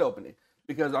did open it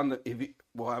because I'm not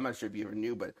sure if you ever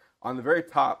knew, but on the very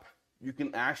top, you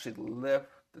can actually lift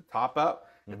the top up.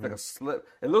 It's like a slip.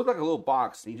 It looks like a little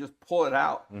box, and you just pull it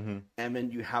out, and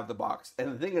then you have the box.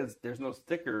 And the thing is, there's no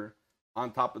sticker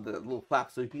on top of the little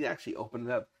flap, so you can actually open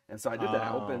it up. And so I did that.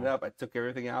 I opened it up. I took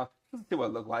everything out just to see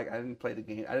what it looked like. I didn't play the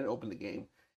game. I didn't open the game.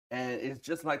 And it's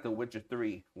just like The Witcher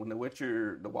 3. When The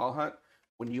Wild Hunt,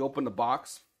 when you open the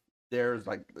box, there's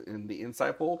like in the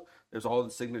inside fold, there's all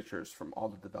the signatures from all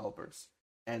the developers.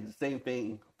 And the same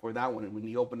thing for that one. And when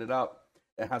you open it up,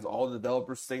 it has all the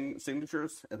developers'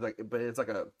 signatures. It's like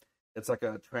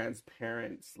a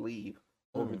transparent sleeve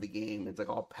over the game. It's like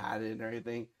all padded and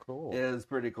everything. Cool. It is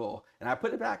pretty cool. And I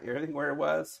put it back, everything where it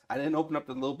was. I didn't open up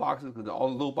the little boxes because all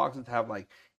the little boxes have like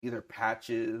either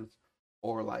patches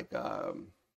or like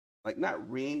not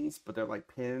rings, but they're like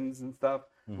pins and stuff.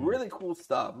 Really cool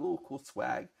stuff, little cool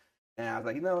swag. And I was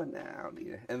like, nah, I don't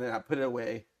need it. And then I put it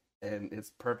away, and it's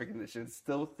perfect condition. It's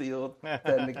still sealed,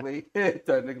 technically.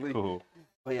 Cool.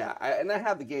 But yeah, I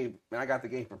have the game, and I got the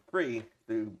game for free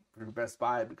through Best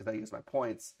Buy because I used my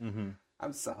points. I'm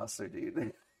just a hustler,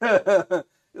 dude.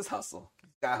 Just hustle.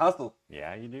 Gotta hustle.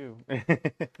 Yeah, you do.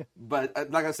 But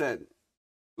like I said,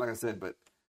 but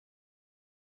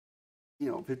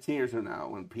 15 years from now,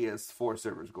 when PS4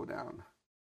 servers go down,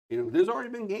 there's already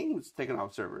been games taken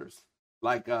off servers.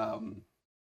 Like, what's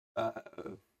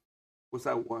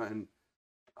that one?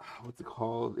 What's it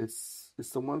called? It's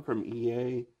the one from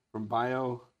EA, from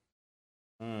Bio.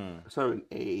 Started with an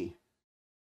A.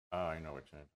 Oh, I know what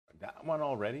you're. That one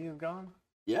already is gone?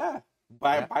 Yeah.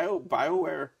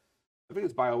 BioWare. I think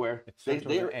it's BioWare. It starts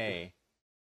with an A.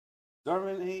 Started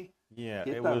with an A? Yeah,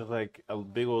 it was like a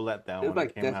big old letdown. It was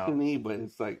like Destiny, but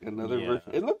it's like another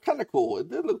version. It looked kind of cool. It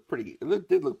did look pretty.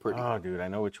 Did look pretty. Oh, dude, I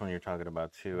know which one you're talking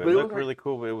about too. It looked really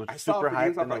cool, but it was super hyped.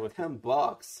 I saw it like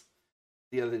 $10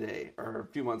 the other day or a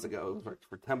few months ago. It was like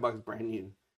for $10 brand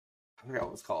new. I forgot what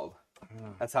it was called.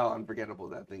 That's how unforgettable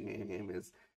that game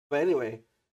is. But anyway,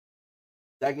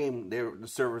 that game, the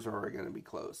servers are already going to be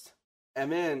closed.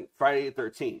 And then Friday the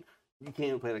 13th, you can't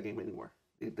even play that game anymore.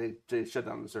 They shut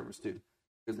down the servers too.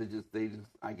 Because they just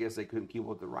I guess they couldn't keep up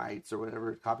with the rights or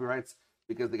whatever, copyrights,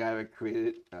 because the guy that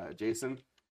created Jason,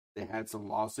 they had some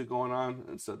lawsuit going on,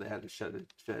 and so they had to shut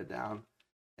it down.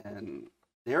 And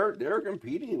they're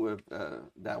competing with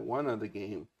that one other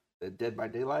game, the Dead by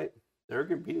Daylight. They're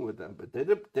competing with them, but Dead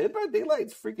by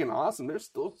Daylight's freaking awesome. They're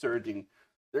still surging.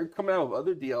 They're coming out with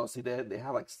other DLC. They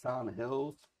have like Silent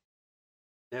Hills.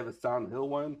 They have a Silent Hill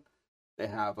one. They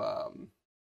have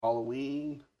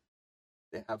Halloween.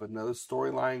 They have another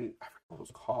storyline. I forget what it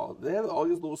was called. They have all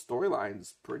these little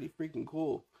storylines. Pretty freaking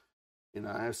cool.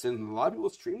 I've seen a lot of people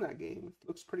stream that game. It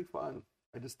looks pretty fun.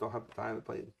 I just don't have the time to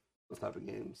play those type of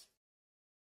games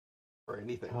or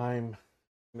anything. Time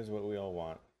is what we all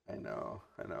want. I know.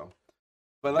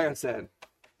 But like I said,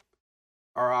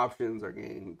 our options are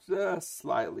getting just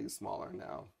slightly smaller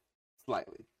now.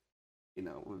 Slightly.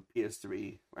 With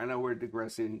PS3. I know we're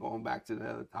digressing, going back to the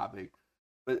other topic,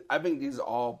 but I think these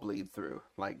all bleed through.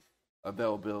 Like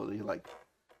availability, like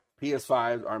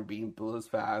PS5s aren't being built as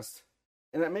fast.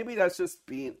 And maybe that's just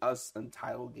being us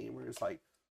entitled gamers. Like,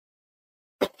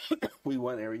 we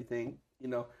want everything,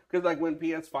 Because, like, when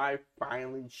PS5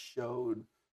 finally showed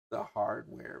the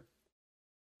hardware,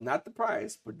 not the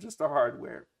price, but just the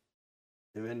hardware,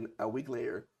 and then a week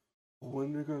later,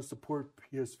 when they're going to support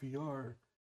PSVR,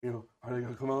 are they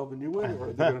going to come out with a new one? Or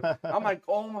are they gonna... I'm like,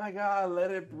 oh my God,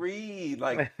 let it breathe.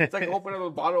 Like, it's like opening up a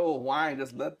bottle of wine.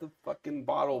 Just let the fucking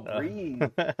bottle breathe.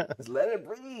 Just let it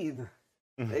breathe.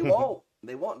 They won't.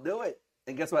 They won't do it.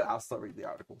 And guess what? I'll still read the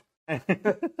article. I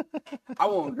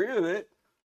won't agree with it,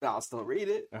 but I'll still read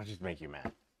it. I'll just make you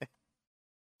mad.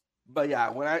 But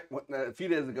yeah, a few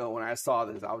days ago when I saw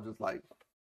this, I was just like,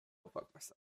 oh, fuck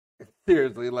myself.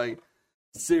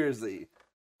 Seriously,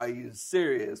 are you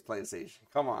serious, PlayStation?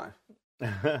 Come on.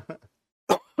 Because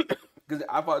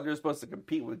I thought they were supposed to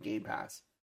compete with Game Pass.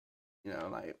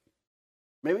 Like,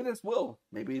 maybe this will.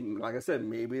 Maybe, like I said,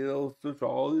 maybe they'll switch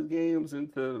all these games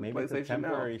into maybe PlayStation it's a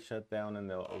temporary now. shutdown and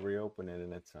they'll reopen it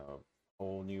and it's a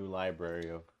whole new library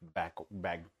of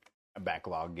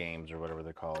backlog games or whatever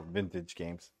they're called, vintage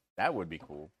games. That would be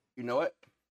cool. You know what?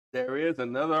 There is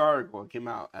another article that came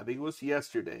out. I think it was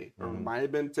yesterday, or it might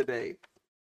have been today.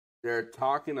 They're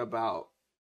talking about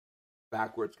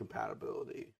backwards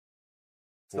compatibility.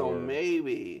 So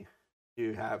maybe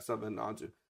you have something onto.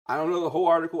 I don't know the whole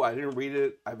article. I didn't read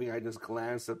it. I think I just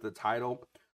glanced at the title.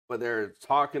 But they're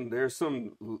talking. There's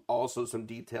also some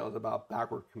details about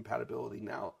backward compatibility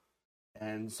now,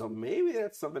 and so maybe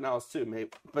that's something else too. Maybe,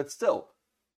 but still,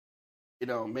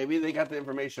 maybe they got the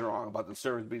information wrong about the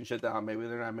servers being shut down. Maybe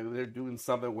they're not. Maybe they're doing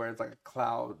something where it's like a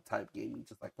cloud type gaming,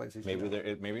 just like PlayStation.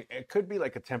 Maybe it could be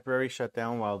like a temporary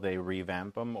shutdown while they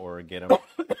revamp them or get them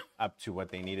up to what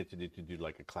they needed to do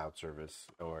like a cloud service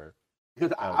or.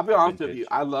 Because I'll be honest with you,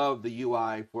 I love the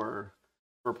UI for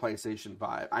PlayStation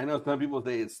 5. I know some people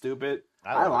say it's stupid.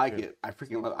 I like it. I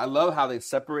freaking love it. I love how they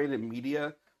separated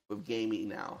media with gaming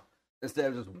now. Instead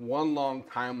of just one long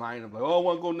timeline of like, oh, I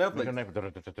want to go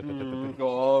Netflix. Go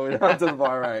all the way down to the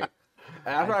far right. And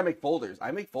that's why I make folders.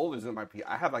 I make folders in my PC.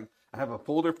 I have a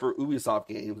folder for Ubisoft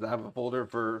games. I have a folder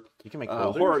for you can make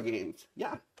folders? Horror games.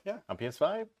 Yeah. On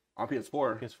PS5? On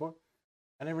PS4. PS4?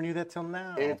 I never knew that till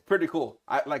now. It's pretty cool.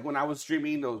 When I was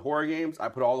streaming those horror games, I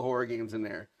put all the horror games in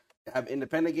there. I have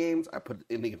independent games, I put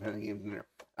independent games in there.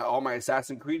 All my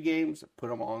Assassin's Creed games,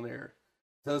 put them all in there.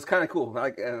 So it's kind of cool,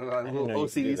 like a little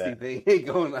OCDC thing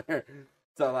going there.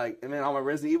 So and then all my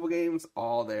Resident Evil games,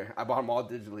 all there. I bought them all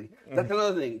digitally. That's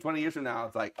another thing. 20 years from now,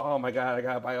 it's like, oh my God, I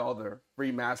gotta buy all the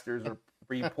free masters or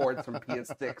free ports from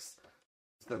PS6.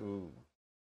 So,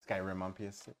 Skyrim on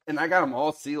PS6. And I got them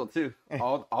all sealed too.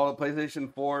 all the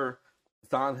PlayStation 4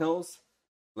 Silent Hills,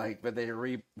 but they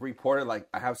reported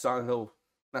I have Silent Hill,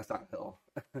 not Silent Hill,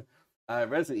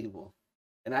 Resident Evil,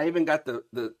 and I even got the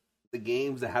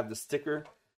games that have the sticker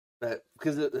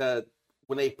because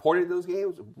when they ported those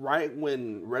games right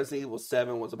when Resident Evil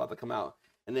 7 was about to come out,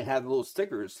 and they had little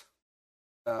stickers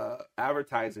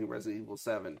advertising Resident Evil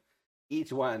 7.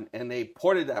 Each one, and they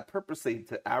ported that purposely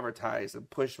to advertise and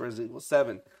push Resident Evil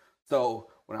 7. So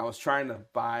when I was trying to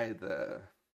buy the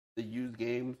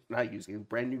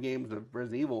brand new games of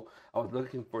Resident Evil, I was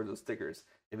looking for those stickers.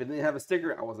 If it didn't have a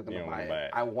sticker, I wasn't going to buy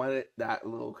it. I wanted that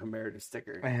little commemorative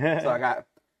sticker. So I got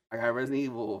Resident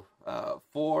Evil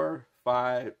 4,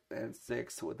 5, and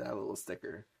 6 with that little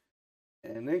sticker.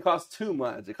 And it didn't cost too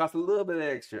much. It cost a little bit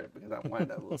extra because I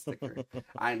wanted that little sticker.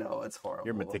 I know, it's horrible.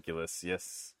 You're meticulous,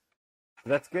 yes.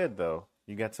 That's good though.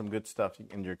 You got some good stuff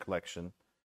in your collection.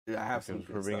 Yeah, I have some.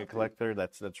 For being a collector,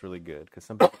 that's really good. Because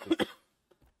some people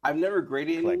I've never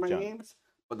graded any of my games,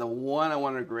 but the one I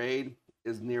want to grade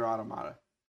is Nier Automata.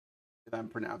 If I'm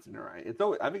pronouncing it right,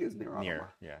 I think it's Nier Automata.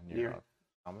 Nier.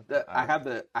 I have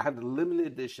the limited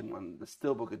edition one, the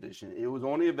Steelbook edition. It was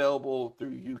only available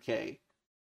through UK,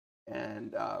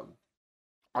 and I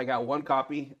got one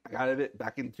copy. I got it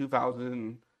back in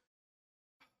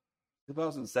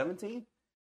 2017.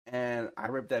 And I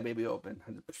ripped that baby open.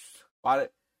 I just bought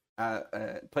it,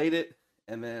 played it,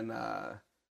 and then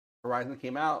Horizon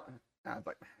came out. And I was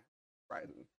like,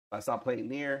 Horizon. I stopped playing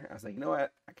Nier. I was like, you know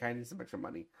what? I kind of need some extra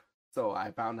money. So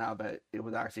I found out that it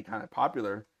was actually kind of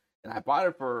popular, and I bought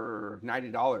it for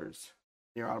 $90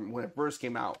 when it first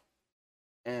came out.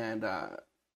 And I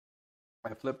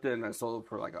flipped it and I sold it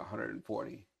for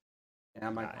 $140. And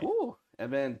I'm like, cool.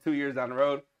 And then 2 years down the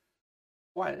road,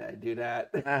 why did I do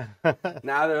that?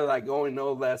 Now they're like going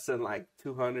no less than like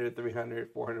 200, 300,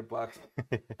 400 bucks.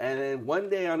 And then one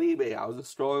day on eBay, I was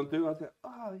just strolling through. I was like,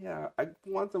 oh yeah,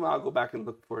 once in a while I'll go back and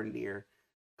look for a near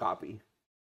copy.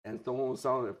 And someone was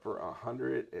selling it for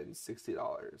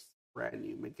 $160, brand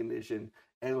new, mint condition.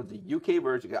 And with the UK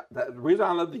version, the reason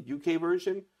I love the UK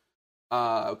version,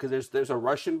 because there's a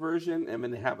Russian version and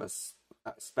then they have a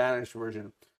Spanish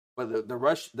version. But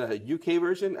the UK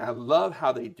version, I love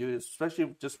how they do this,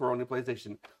 especially just for only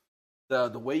PlayStation.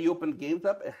 The way you open games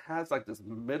up, it has like this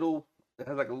middle, it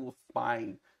has like a little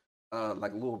spine,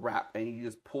 like a little wrap, and you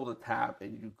just pull the tab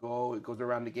and it goes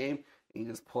around the game, and you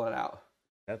just pull it out.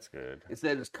 That's good.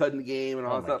 Instead of just cutting the game and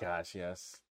all that stuff. Oh my gosh,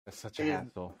 yes. That's such a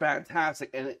hassle. Fantastic.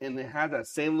 And it has that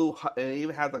same little, and it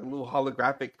even has like a little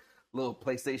holographic little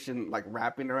PlayStation like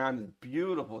wrapping around. It's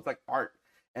beautiful. It's like art.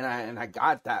 And I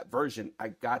got that version. I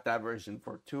got that version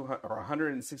for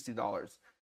 $160.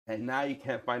 And now you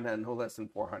can't find that no less than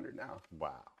 $400 now.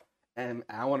 Wow. And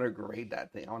I want to grade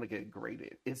that thing. I want to get it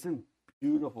graded. It's in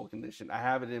beautiful condition. I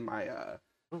have it in my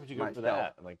Who would you go for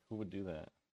that? Like, who would do that?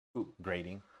 Who?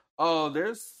 Grading. Oh,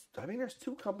 there's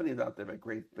two companies out there that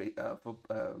grade video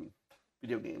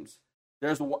games.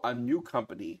 There's a new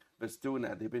company that's doing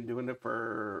that. They've been doing it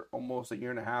for almost a year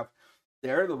and a half.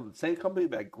 They're the same company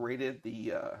that graded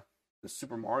the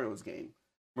Super Mario's game.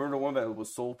 Remember the one that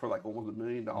was sold for like almost $1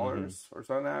 million or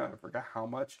something? I forgot how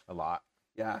much. A lot.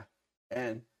 Yeah,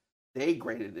 and they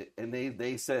graded it, and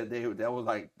they said that was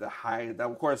like the high. That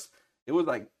of course it was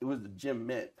the Gem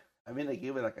Mint. I mean, they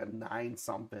gave it like a 9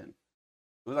 something.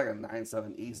 It was like a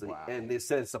 9.7 easily, wow. And they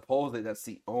said supposedly that's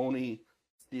the only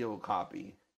steel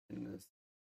copy in this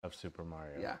of Super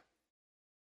Mario. Yeah,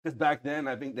 because back then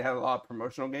I think they had a lot of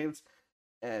promotional games.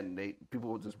 And people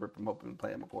would just rip them open and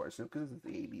play them, of course, because it's the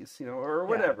 80s, or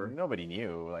whatever. Yeah, nobody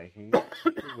knew. Like, who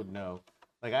would know?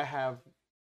 Like, I have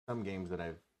some games that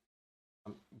I've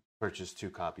purchased 2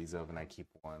 copies of, and I keep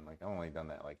one. Like, I've only done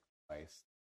that, like, twice.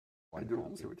 I do it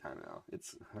almost every time now.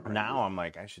 Now I'm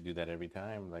like, I should do that every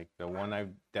time. Like, the one I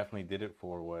definitely did it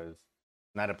for was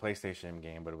not a PlayStation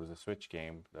game, but it was a Switch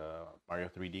game, the Mario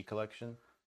 3D Collection.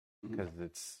 Because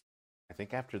it's, I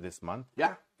think after this month.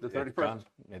 Yeah, the 31st.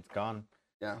 It's gone.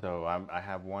 Yeah. So I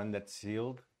have one that's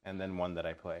sealed and then one that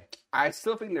I play. I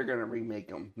still think they're gonna remake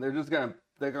them. They're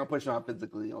gonna push them out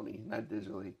physically only, not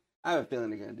digitally. I have a feeling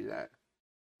they're gonna do that.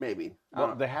 Maybe.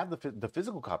 Well, they have the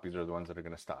physical copies are the ones that are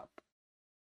gonna stop.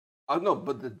 Oh no,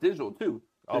 but the digital too.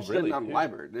 They're really? On the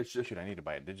library. Shoot, I need to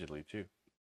buy it digitally too.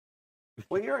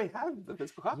 Well, you already have the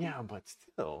physical copy. Yeah, but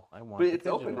still, I want. But it's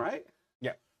open, right?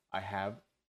 Yeah, I have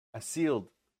a sealed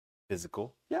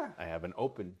physical. Yeah. I have an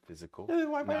open physical. Yeah,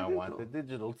 why now I want the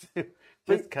digital too.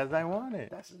 Just because I want it.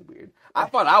 That's just weird. I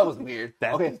thought I was weird.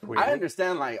 That's okay, weird. I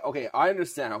understand, I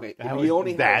understand. Okay. If you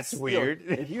only that's weird.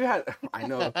 If you had I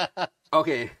know.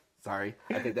 Okay, sorry.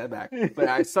 I take that back.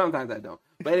 But sometimes I don't.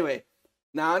 But anyway,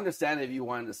 now I understand if you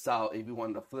wanted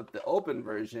to flip the open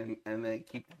version and then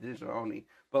keep the digital only.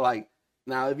 But like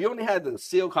now if you only had the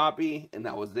sealed copy and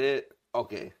that was it,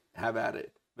 okay, have at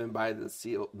it. Then buy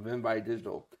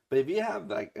digital. But if you have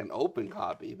like an open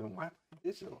copy, then why buy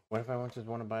digital? What if I just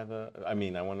want to buy I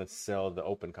want to sell the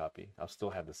open copy. I'll still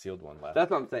have the sealed one left. That's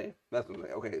what I'm saying.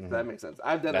 Okay, so that makes sense.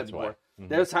 I've done that before.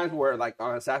 There's times where like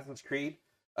on Assassin's Creed,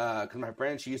 because my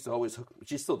friend, she used to always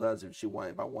she still does if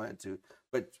I wanted to.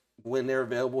 But when they're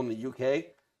available in the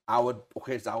UK, I would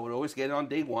always get it on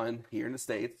day one here in the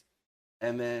States.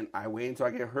 And then I wait until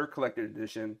I get her collector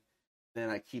edition. Then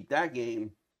I keep that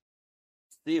game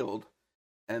sealed,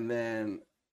 and then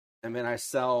I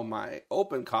sell my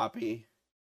open copy,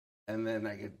 and then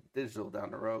I get digital down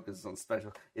the road because it's on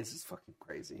special. It's just fucking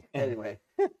crazy. Anyway,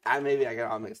 maybe I got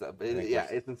all mixed up, but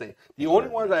it's insane. The only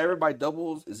ones I ever buy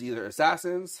doubles is either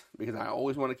Assassins, because I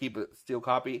always want to keep a steel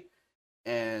copy,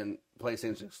 and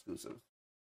PlayStation exclusives.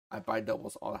 I buy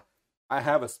doubles all. I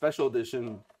have a special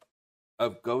edition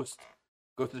of Ghost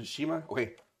of Tsushima.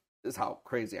 Okay, this is how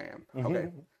crazy I am.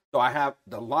 Okay. So I have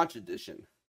the launch edition.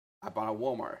 I bought at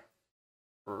Walmart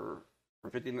for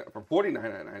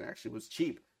 $49.99. Actually, it was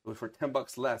cheap. It was for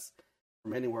 $10 less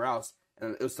from anywhere else,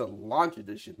 and it was the launch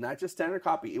edition, not just standard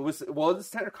copy. It was a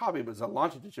standard copy, but it was a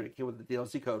launch edition. It came with the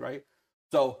DLC code, right?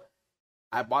 So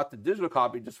I bought the digital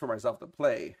copy just for myself to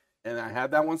play, and I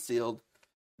had that one sealed.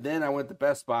 Then I went to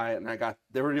Best Buy, and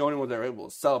they were the only ones that were able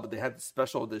to sell, but they had the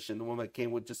special edition, the one that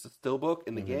came with just a steelbook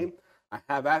in the game. I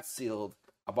have that sealed.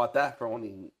 I bought that for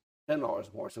only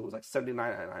 $10 more, so it was like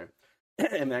 $79.99.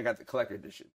 And then I got the collector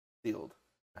edition sealed.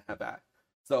 I have that.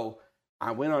 So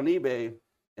I went on eBay,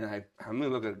 and I'm gonna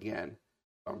look at it again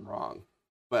if I'm wrong.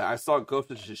 But I saw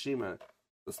Ghost of Tsushima,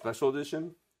 the special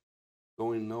edition.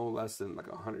 going no less than like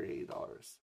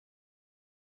 $180.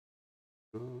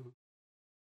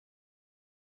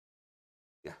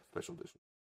 Yeah, special edition.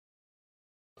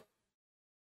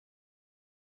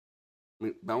 I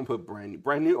mean, I'm gonna put brand new.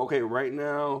 Brand new. Okay, right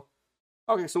now.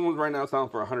 Okay, someone's right now selling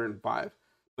for 105,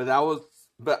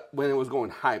 but when it was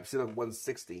going hype, see like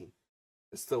 160.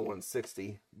 It's still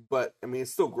 160, but I mean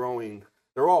it's still growing.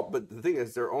 But the thing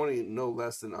is, they're only no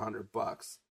less than $100.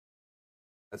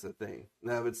 That's the thing.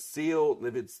 Now if it's sealed,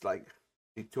 if it's like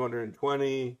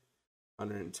 220,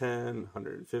 110,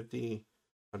 150,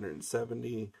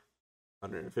 170,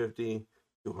 150,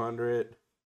 200.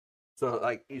 So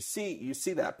like you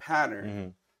see that pattern. Mm-hmm.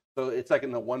 So it's like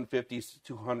in the 150s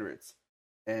to 200s,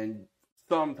 and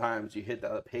sometimes you hit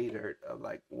the pay dirt of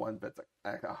like one that's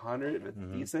like 100 if it's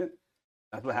decent.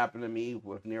 That's what happened to me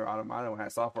with Nier Automata when I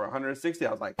saw it for 160.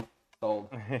 I was like, sold.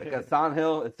 Because Silent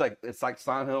Hill, it's like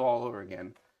Silent Hill all over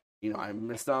again. You know, I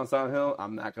missed out on Silent Hill.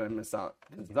 I'm not gonna miss out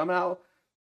because somehow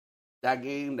that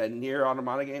game, that Nier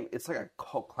Automata game, it's like a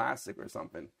cult classic or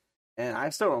something. And I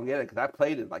still don't get it because I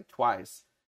played it like twice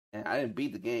and I didn't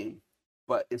beat the game.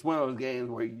 But it's one of those games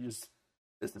where it's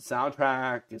the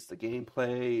soundtrack, it's the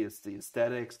gameplay, it's the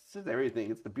aesthetics, it's just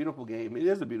everything. It's the beautiful game. It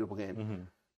is a beautiful game. Mm-hmm.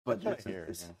 But it's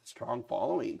a strong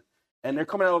following. And they're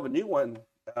coming out with a new one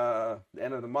the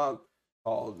end of the month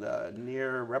called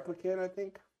Nier Replicant, I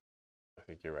think. I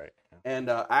think you're right. Yeah. And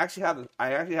I actually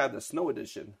have the Snow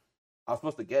Edition. I was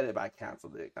supposed to get it, but I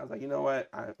canceled it. I was like, you know what?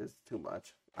 It's too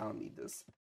much. I don't need this.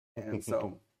 And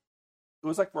so it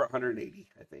was like for 180,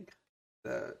 I think,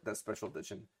 the special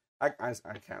edition. I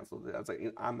canceled it. I was like,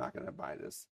 I'm not gonna buy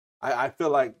this. I feel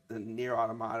like the Nier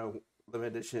Automata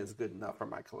limited edition is good enough for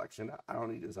my collection. I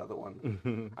don't need this other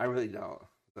one. I really don't.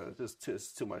 So it's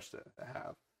just too much to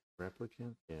have.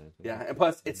 Replicant? Yeah, and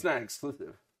plus it's not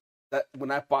exclusive. That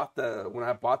when I bought the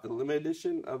limited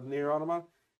edition of Nier Automata,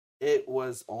 it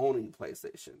was only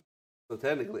PlayStation. So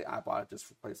technically, I bought it just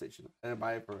for PlayStation. I didn't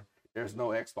buy it for. There's no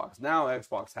Xbox. Now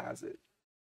Xbox has it.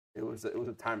 It was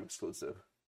a time exclusive,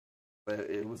 but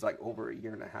it was like over a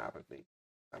year and a half, I think.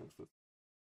 Time exclusive.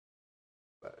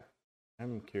 But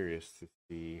I'm curious to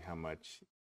see how much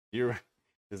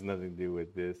there's nothing to do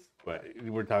with this, but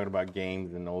we're talking about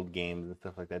games and old games and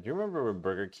stuff like that. Do you remember when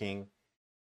Burger King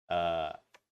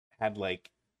had like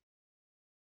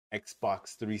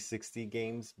Xbox 360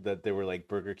 games that they were like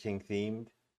Burger King themed?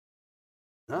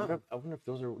 no. I wonder if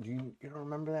those are. You don't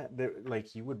remember that?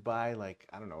 Like you would buy like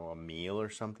I don't know a meal or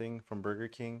something from Burger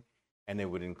King, and it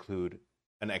would include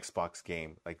an Xbox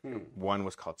game. Like one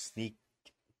was called Sneak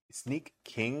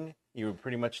King. You were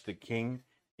pretty much the king.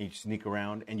 You'd sneak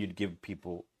around and you'd give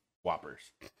people Whoppers.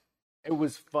 It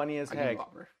was funny as heck.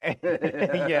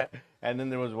 Yeah. And then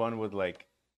there was one with like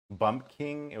Bump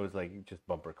King. It was like just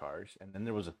bumper cars. And then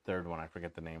there was a third one. I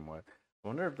forget the name what. I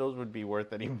wonder if those would be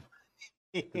worth any money.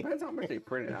 Depends how much they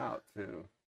print it out too.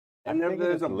 And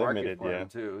there's a market for them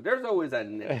too. There's always that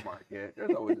niche market.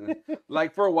 There's always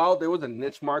like for a while there was a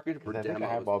niche market for demos. I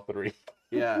have all three.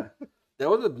 Yeah. There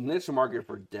was a niche market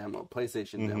for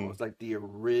PlayStation demos, like the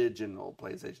original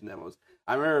PlayStation demos.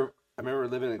 I remember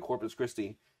living in Corpus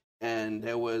Christi, and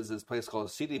there was this place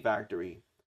called CD Factory,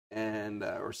 and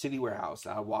or CD Warehouse.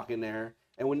 I would walk in there,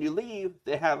 and when you leave,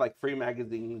 they have like free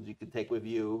magazines you can take with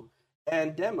you,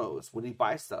 and demos when you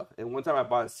buy stuff. And one time I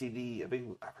bought a CD. I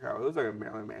forgot it was like a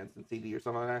Marilyn Manson CD or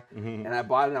something like that. And I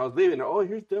bought it, and I was leaving. Oh,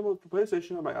 here's demos for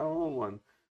PlayStation. I'm like, I don't own one,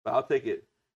 but I'll take it.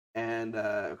 And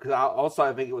because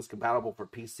I think it was compatible for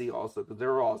PC also because they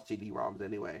were all CD-ROMs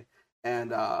anyway.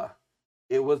 And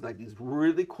it was like these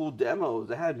really cool demos.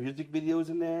 They had music videos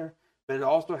in there, but it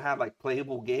also had like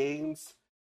playable games,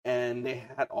 and they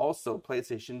had also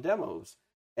PlayStation demos.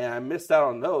 And I missed out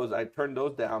on those. I turned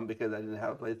those down because I didn't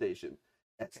have a PlayStation.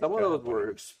 And some of those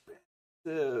were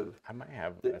expensive. I might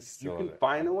have. You can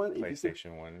find one.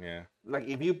 PlayStation one, yeah. Like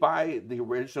if you buy the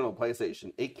original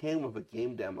PlayStation, it came with a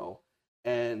game demo.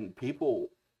 And people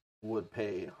would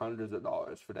pay hundreds of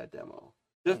dollars for that demo,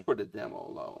 just for the demo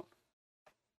alone.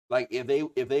 Like if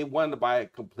they wanted to buy a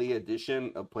complete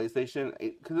edition of PlayStation,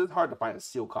 because it's hard to find a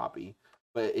sealed copy,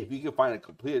 but if you can find a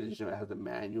complete edition that has a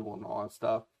manual and all that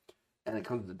stuff, and it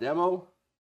comes with the demo,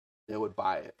 they would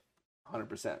buy it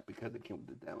 100% because it came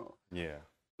with the demo. Yeah.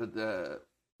 But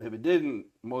if it didn't,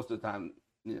 most of the time,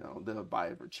 they would buy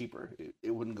it for cheaper. It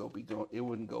wouldn't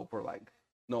go for like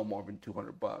no more than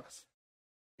 $200.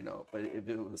 But if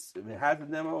it had the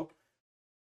demo,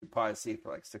 you'd probably see it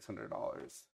for like $600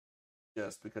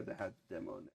 just because it had the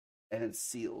demo in it. And it's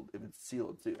sealed. If it's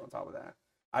sealed too, on top of that.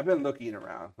 I've been looking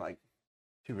around, like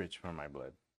too rich for my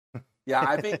blood. Yeah,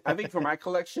 I think for my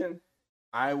collection,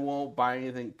 I won't buy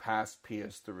anything past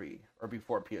PS3 or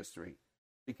before PS3.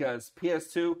 because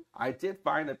PS2, I did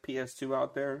find a PS2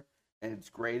 out there, and it's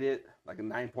graded like a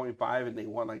 9.5, and they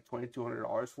want like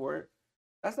 $2,200 for it.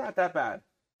 That's not that bad.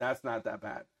 That's not that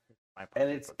bad. And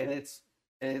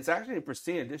it's actually a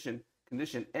pristine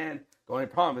condition. And the only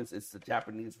problem is it's the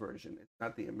Japanese version. It's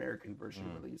not the American version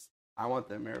release. I want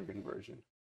the American version.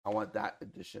 I want that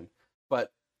edition.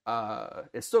 But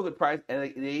it's still a good price, and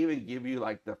they even give you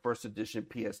like the first edition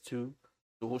PS2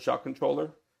 DualShock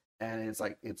controller, and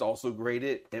it's also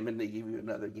graded. And then they give you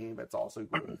another game that's also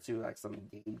graded too, like some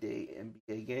game day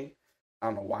NBA game. I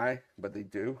don't know why, but they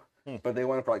do. But they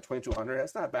went for like $2,200.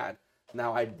 That's not bad.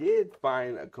 Now I did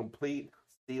find a complete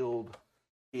sealed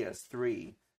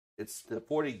PS3. It's the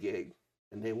 40 gig,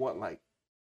 and they want like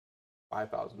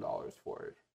 $5,000 for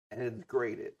it, and it's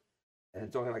graded, and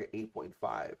it's only like an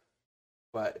 8.5.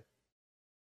 But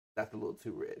that's a little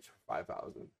too rich,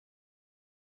 5,000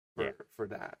 for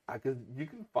that. Because you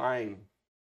can find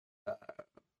a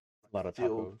lot of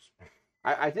sealed,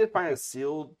 tacos. I did find a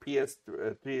sealed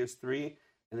PS3,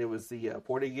 and it was the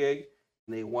 40 gig,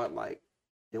 and they want like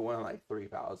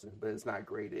 3,000, but it's not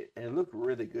graded, and it looked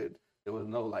really good. There was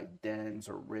no like dents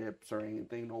or rips or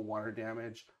anything, no water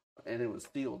damage, and it was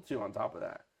sealed too on top of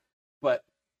that. But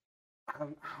I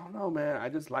don't know, man. I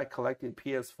just like collecting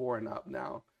PS4 and up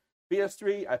now.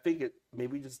 PS3, I think it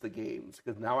maybe just the games,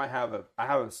 because now I have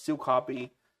a sealed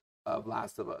copy of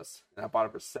Last of Us, and I bought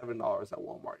it for $7 at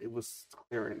Walmart. It was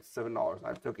clearance, $7.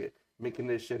 I took it, mint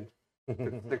condition,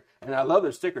 and I love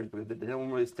their stickers because they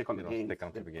don't really stick on the game. Stick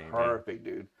onto the game. Perfect,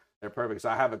 dude. They're perfect. So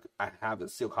I have a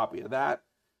sealed copy of that.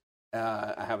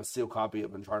 I have a sealed copy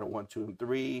of Uncharted 1, 2, and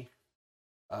 3.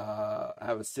 I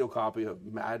have a sealed copy of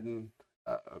Madden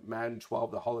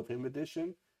 12, the Hall of Fame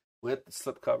edition, with the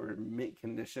slipcover mint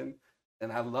condition.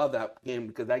 And I love that game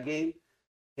because that game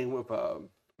came with a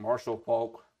Marshall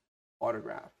Faulk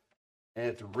autograph. And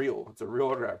it's real. It's a real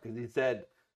autograph because he said,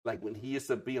 like, when he used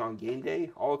to be on game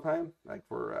day all the time, like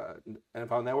for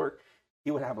NFL Network,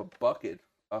 he would have a bucket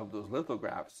of those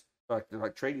lithographs, like they're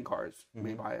like trading cards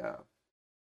made by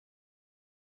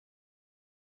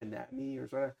Anatomy or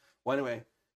something. Well, anyway,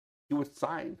 he would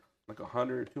sign like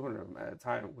 100 or 200 of them at a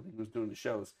time when he was doing the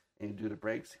shows, and he'd do the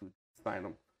breaks. He would sign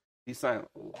them. He signed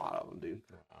a lot of them, dude.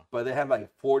 Wow. But they had like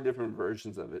 4 different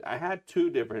versions of it. I had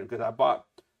 2 different because I bought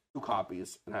 2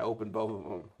 copies, and I opened both of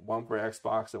them. One for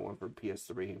Xbox and one for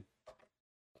PS3.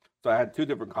 So I had 2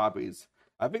 different copies.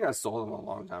 I think I sold them a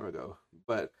long time ago,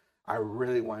 but I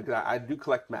really wanted, because I do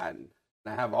collect Madden.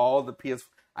 And I have all the PS.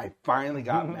 I finally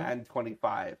got Madden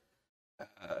 25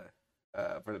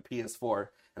 for the PS4,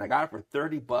 and I got it for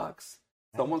 $30.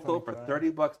 Someone sold it for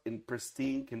 $30 in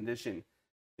pristine condition,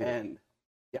 and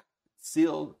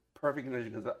sealed, perfect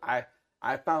condition. Because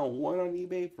I found one on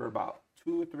eBay for about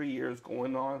 2 or 3 years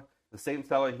going on. The same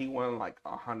seller, he won like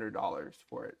 $100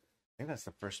 for it. I think that's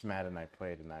the first Madden I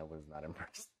played, and I was not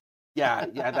impressed. Yeah,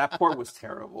 that port was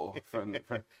terrible. And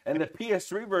the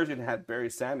PS3 version had Barry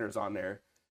Sanders on there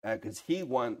because he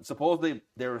won. Supposedly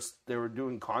they were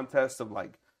doing contests of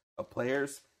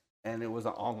players, and it was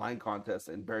an online contest,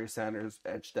 and Barry Sanders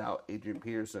edged out Adrian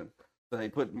Peterson. So they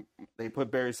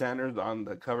put Barry Sanders on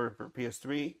the cover for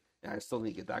PS3, and I still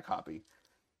need to get that copy.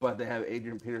 But they have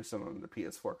Adrian Peterson on the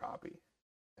PS4 copy,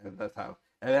 and that's how.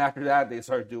 And after that, they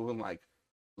started doing like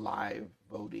live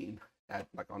voting at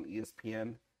on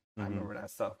ESPN. I remember that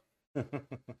stuff.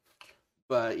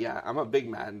 But yeah, I'm a big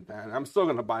Madden fan. I'm still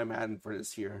gonna buy Madden for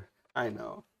this year. I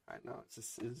know. It's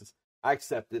just I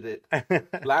accepted it.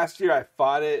 Last year I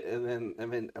fought it, and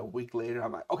then a week later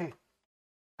I'm like, okay,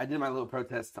 I did my little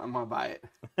protest. I'm gonna buy it.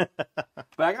 But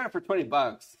I got it for $20.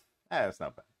 That's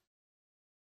not bad.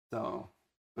 So,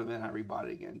 but then I rebought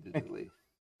it again digitally.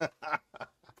 But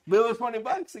it was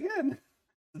 $20 again.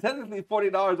 Technically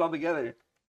 $40 altogether.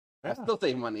 I still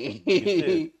save money.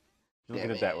 You look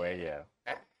at it that way, yeah.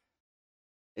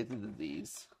 It's a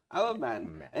disease. I love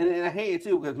Madden. And I hate it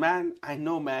too because I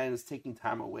know Madden is taking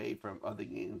time away from other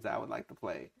games that I would like to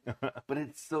play. But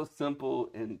it's so simple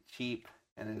and cheap,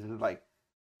 and it's just like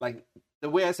the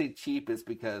way I say cheap is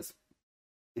because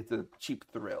it's a cheap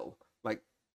thrill. Like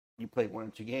you play 1 or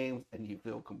 2 games and you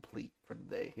feel complete for the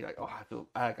day. You're like, oh,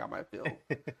 I got my fill.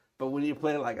 But when you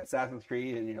play like Assassin's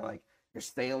Creed and you're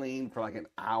sailing for like an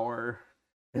hour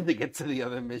and to get to the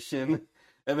other mission,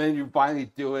 and then you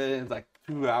finally do it, and it's like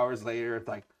 2 hours later, it's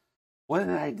like, what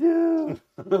did I do?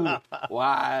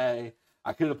 Why?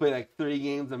 I could have played like 3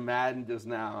 games of Madden just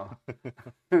now,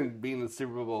 being the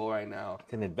Super Bowl right now.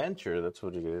 It's an adventure. That's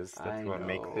what it is. That's what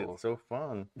makes it so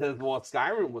fun. Well,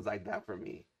 Skyrim was like that for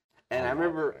me, and I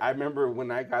remember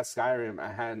when I got Skyrim,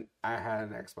 I had an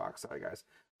Xbox. Sorry guys,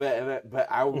 but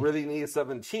I really needed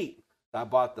something cheap. I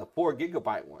bought the 4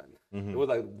 GB one. Mm-hmm. It was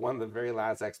like one of the very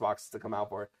last Xboxes to come out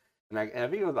for it. And I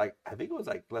think it was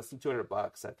like less than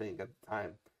 $200, I think, at the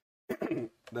time.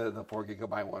 the 4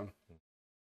 GB one.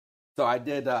 So I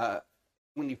did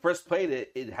when you first played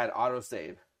it, it had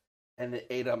autosave. And it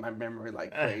ate up my memory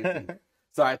like crazy.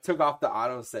 So I took off the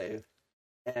autosave.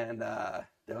 And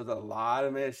there was a lot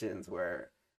of missions where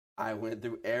I went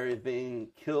through everything,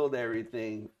 killed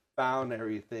everything, found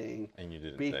everything, and you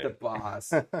didn't beat say. the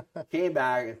boss, came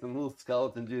back, and some little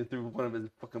skeleton dude threw one of his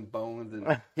fucking bones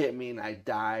and hit me, and I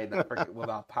died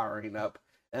without powering up.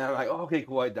 And I'm like, oh, okay,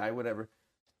 cool, I died, whatever.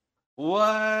 What?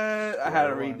 I had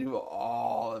to redo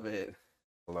all of it.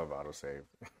 I love autosave.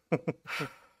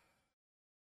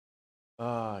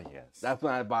 Oh, yes. That's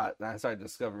when I started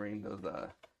discovering those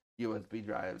USB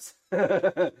drives.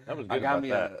 That was good. I got me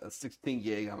a 16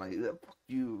 gig. I'm like, fuck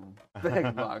you,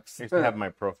 Xbox. I used to have my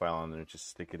profile on there and just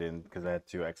stick it in because I had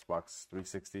 2 Xbox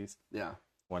 360s. Yeah.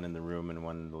 One in the room and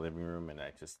one in the living room, and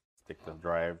I just stick the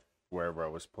drive wherever I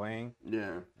was playing.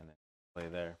 Yeah. And then play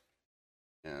there.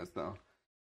 Yeah, so.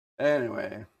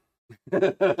 Anyway.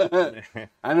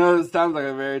 I know this sounds like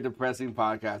a very depressing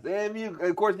podcast. And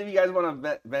if you guys want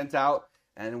to vent out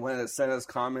and want to send us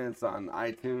comments on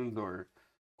iTunes or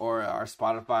our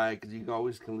Spotify, because you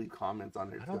always can leave comments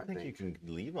on there. I don't think you can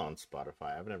leave on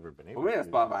Spotify. I've never been able. Well, maybe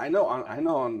on Spotify. I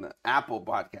know on Apple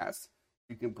Podcasts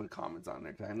you can put comments on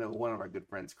there. Because I know one of our good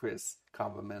friends, Chris,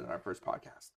 complimented our first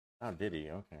podcast. Oh, did he?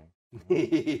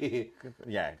 Okay.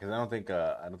 Yeah, because I don't think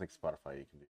Spotify you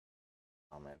can do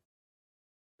comment.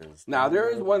 Now there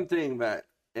is one thing that,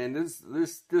 and this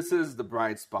is the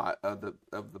bright spot of the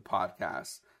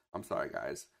podcast. I'm sorry,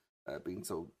 guys, being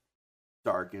so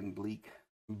dark and bleak,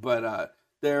 but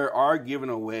there are giving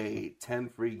away 10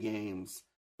 free games,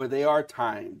 but they are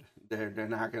timed. They're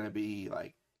not going to be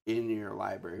like in your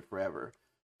library forever.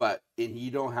 But you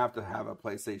don't have to have a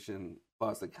PlayStation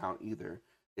Plus account either.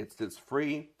 It's just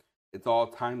free. It's all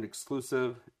timed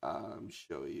exclusive.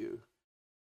 Show you.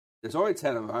 There's only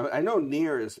 10 of them. I know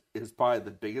Nier is probably the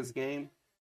biggest game,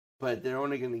 but they're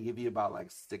only going to give you about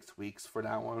like 6 weeks for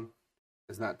that one.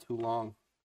 It's not too long,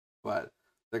 but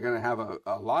they're going to have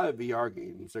a lot of VR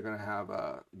games. They're going to have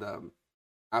the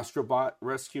Astrobot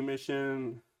Rescue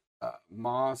Mission,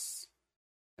 Moss,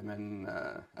 and then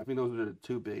I think those are the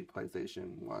 2 big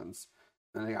PlayStation ones.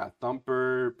 Then they got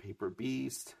Thumper, Paper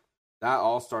Beast. That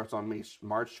all starts on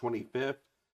March 25th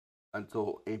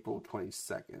until April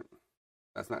 22nd.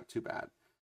 That's not too bad.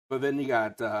 But then you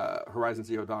got Horizon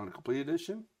Zero Dawn Complete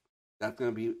Edition. That's going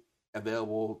to be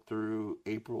available through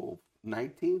April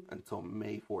 19th until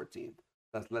May 14th.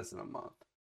 That's less than a month.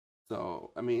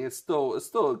 So, I mean, it's still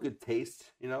a good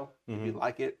taste, you know. Mm-hmm. If you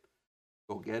like it,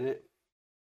 go get it.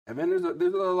 And then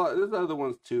there's other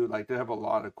ones too. Like they have a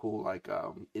lot of cool like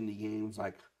indie games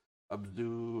like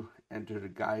Abzu, Enter the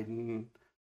Gaiden,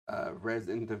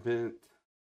 Resident Event,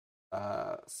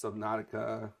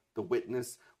 Subnautica. The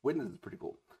Witness is pretty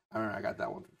cool. I remember I got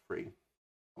that one for free.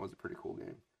 That was a pretty cool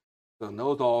game. So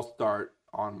those all start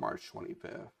on March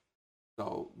 25th.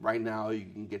 So right now you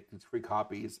can get these free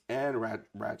copies and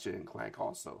Ratchet and Clank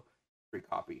also free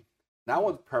copy. That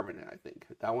one's permanent, I think.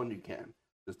 That one you can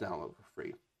just download for free.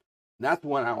 And that's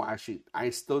one I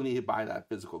still need to buy that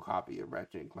physical copy of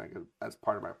Ratchet and Clank as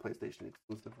part of my PlayStation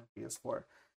exclusive for PS4.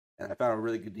 And I found a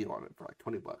really good deal on it for like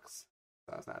 $20. So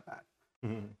that's not bad.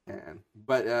 Mm-hmm.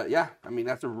 But yeah, I mean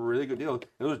that's a really good deal.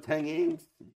 Those are 10 games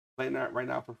playing that right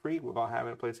now for free without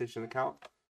having a PlayStation account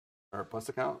or a Plus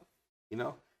account, you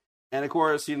know. And of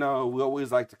course, you know, we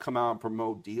always like to come out and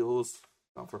promote deals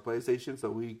for PlayStation, so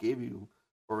we gave you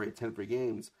already 10 free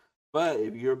games. But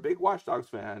if you're a big Watch Dogs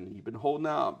fan, you've been holding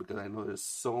out because I know there's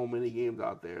so many games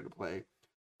out there to play.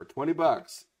 For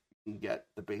 $20, you can get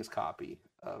the base copy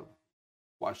of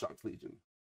Watch Dogs Legion.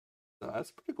 So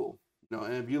that's pretty cool. You know,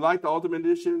 and if you like the Ultimate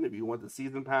Edition, if you want the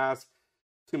Season Pass,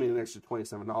 it's going to be an extra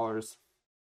 $27,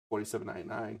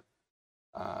 $47.99.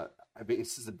 I think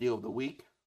it's just a deal of the week.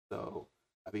 So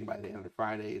I think by the end of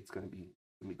Friday, it's going to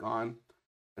be gone.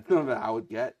 That's something that I would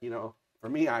get. You know, for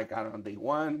me, I got it on day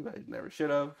one, but I never should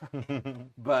have.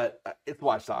 But it's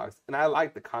Watch Dogs, and I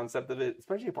like the concept of it,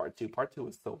 especially Part 2. Part 2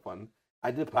 was so fun.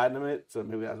 I did platinum it, so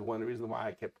maybe that's one reason why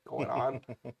I kept going on.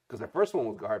 Because the first one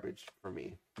was garbage for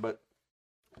me, but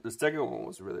the second one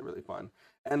was really, really fun.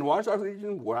 And Watch Dogs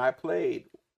Legion, where I played,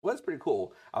 was pretty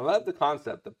cool. I love the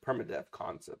concept, the permadeath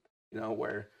concept, you know,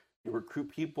 where you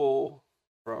recruit people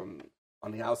from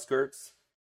on the outskirts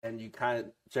and you kind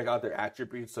of check out their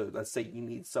attributes. So let's say you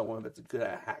need someone that's good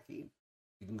at hacking.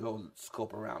 You can go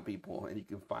scope around people and you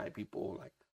can find people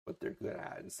like what they're good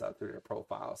at and stuff through their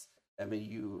profiles. And then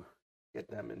you get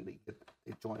them and they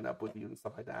join up with you and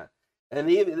stuff like that. And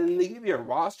they give you a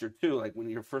roster too. Like when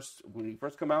you first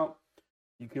come out,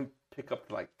 you can pick up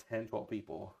to like 10, 12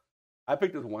 people. I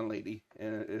picked this one lady,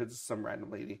 and it was some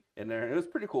random lady in there. It was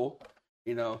pretty cool,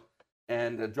 you know.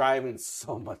 And the driving's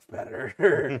so much better.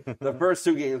 The first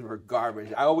 2 games were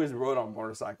garbage. I always rode on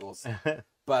motorcycles,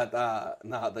 but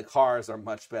no, the cars are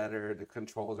much better. The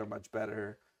controls are much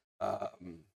better.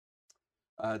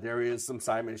 There is some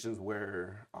side missions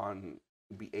where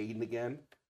you'll be Aiden again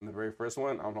in the very first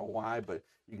one. I don't know why, but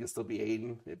you can still be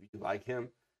Aiden if you like him.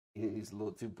 He's a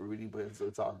little too broody, but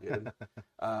it's all good.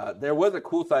 There was a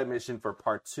cool side mission for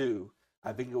part 2.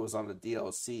 I think it was on the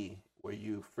DLC where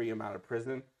you free him out of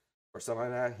prison or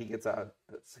something like that. He gets out.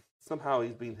 Somehow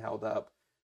he's being held up,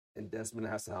 and Desmond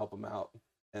has to help him out.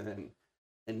 And then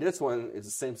in this one, it's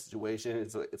the same situation.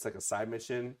 It's like a side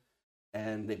mission,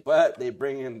 and they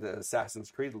bring in the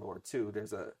Assassin's Creed lore too.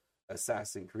 There's a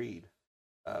Assassin's Creed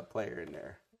player in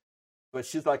there, but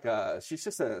she's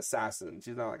just an assassin.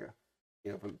 She's not like a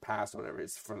from the past or whatever.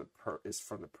 It's from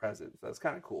the present. So that's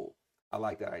kind of cool. I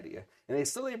like that idea, and they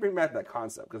still need to bring back that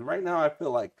concept because right now I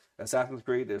feel like Assassin's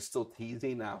Creed they're still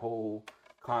teasing that whole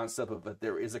concept of but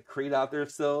there is a Creed out there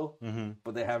still,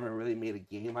 but they haven't really made a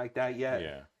game like that yet.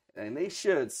 Yeah, and they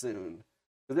should soon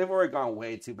because they've already gone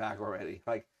way too back already.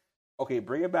 Like, okay,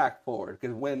 bring it back forward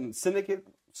because when Syndicate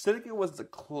was the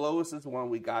closest one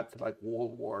we got to like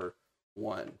World War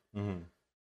One,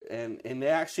 and they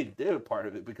actually did a part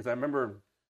of it because I remember.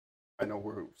 I know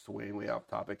we're way off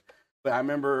topic. But I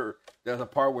remember there's a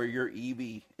part where you're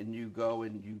Evie and you go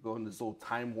in this little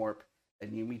time warp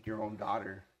and you meet your own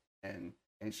daughter and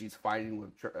she's fighting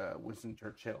with Winston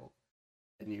Churchill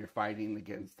and you're fighting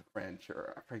against the French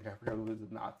or I forgot who was the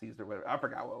Nazis or whatever. I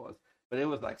forgot what it was, but it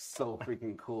was like so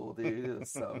freaking cool, dude. It was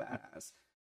so badass.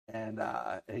 And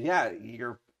yeah,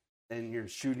 you're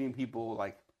shooting people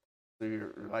like so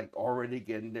you're like already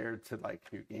getting there to like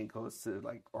you're getting close to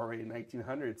like already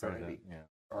 1900s already. Yeah.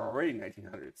 Already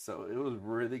 1900s, so it was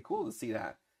really cool to see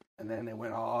that. And then they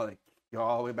went all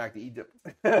the way back to Egypt.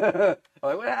 Like,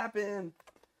 what happened?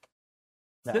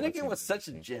 Syndicate was such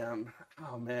a gem.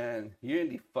 Oh man,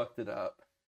 Unity fucked it up.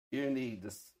 Unity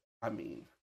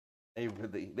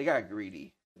they got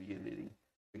greedy with Unity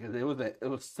because it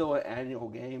was still an annual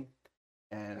game,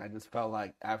 and I just felt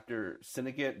like after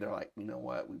Syndicate, they're like, you know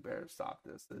what, we better stop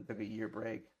this. They took a year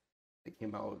break. They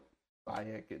came out with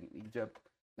Bayek in Egypt.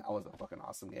 That was a fucking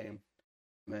awesome game.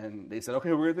 And then they said,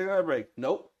 okay, we're going to take another break.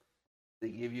 Nope. They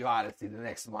gave you Odyssey the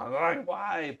next month. I'm like,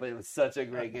 why? But it was such a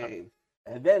great game.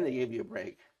 And then they gave you a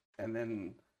break. And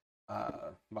then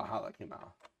Valhalla came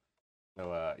out.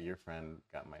 So your friend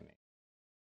got my name.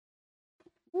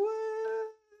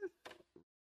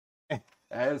 What?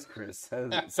 That is Chris.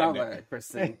 That sounds like a Chris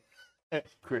thing.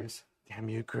 Chris. Damn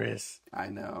you, Chris. I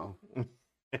know.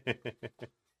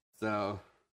 So...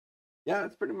 yeah,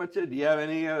 that's pretty much it. Do you have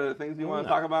any other things you want to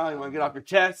talk about? You want to get off your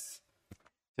chest?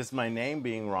 Just my name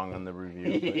being wrong on the review.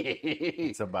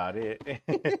 It's about it.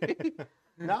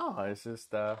 No, it's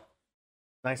just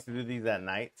nice to do these at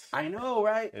night. I know,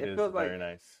 right? It feels very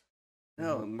nice.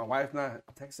 No, my wife's not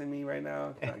texting me right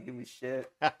now. Not giving me shit.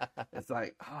 It's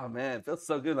like, oh man, it feels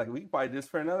so good. Like we can probably do this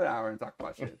for another hour and talk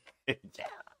about shit. Yeah.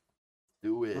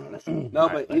 Do it. No,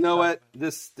 but you know what?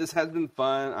 This has been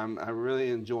fun. I'm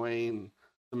really enjoying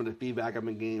some of the feedback I've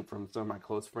been getting from some of my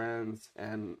close friends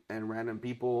and random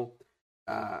people.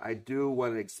 I do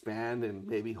want to expand and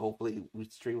maybe hopefully we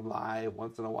stream live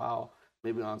once in a while,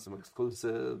 maybe on some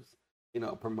exclusives,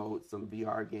 promote some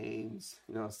VR games,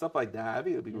 stuff like that. I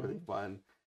think it'd be really fun.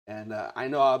 And I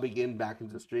know I'll be getting back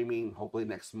into streaming hopefully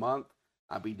next month.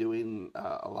 I'll be doing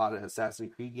a lot of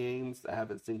Assassin's Creed games. I have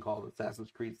this thing called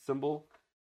Assassin's Creed Symbol.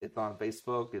 It's on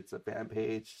Facebook. It's a fan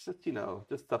page. Just,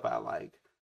 just stuff I like.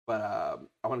 But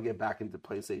I want to get back into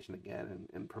PlayStation again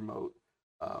and promote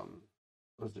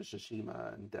Ghost of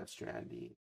Tsushima and Death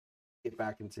Stranding. Get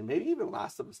back into maybe even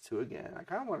Last of Us 2 again. I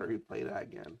kind of want to replay that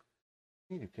again.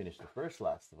 You need to finish the first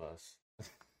Last of Us.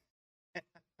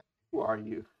 Who are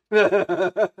you?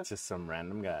 Just some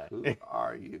random guy. Who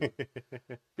are you?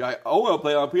 You're like, oh, we'll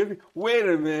play on PS3. Wait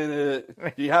a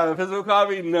minute. Do you have a physical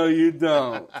copy? No, you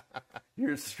don't.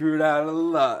 You're screwed out of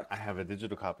luck. I have a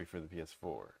digital copy for the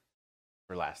PS4.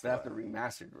 Last That's the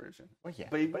remastered version. Well, yeah,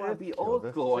 but you want to be old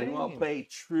school and you want to play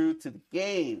true to the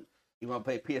game. You want to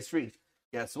play PS3.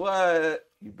 Guess what?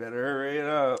 You better hurry it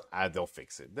up. They'll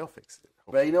fix it. Hopefully.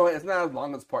 But you know what? It's not as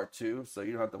long as part 2, so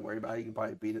you don't have to worry about it. You can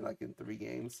probably beat it like in 3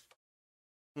 games.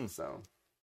 So,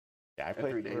 yeah, I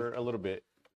played for a little bit.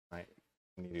 I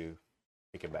need to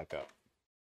pick it back up.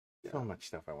 Yeah. So much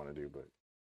stuff I want to do, but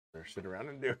better sit around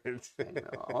and do it. I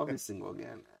know. I'll be single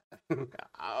again.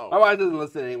 Oh. My wife doesn't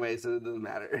listen anyway, so it doesn't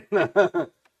matter.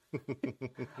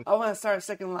 I want to start a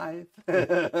second life.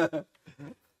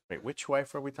 Wait, which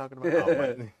wife are we talking about?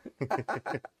 Oh,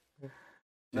 she's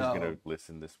No. gonna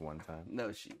listen this one time.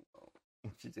 No, she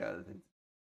won't. She's got other things.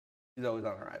 She's always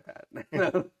on her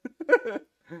iPad.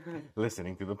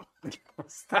 Listening to the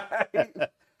podcast.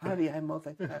 Honey, I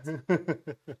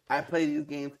multitask. I play these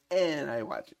games and I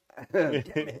watch it.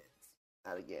 Damn it.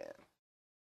 Not again.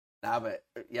 Nah, but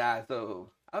yeah,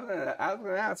 so I was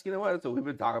gonna ask, you know what? So we've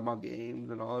been talking about games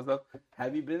and all that stuff.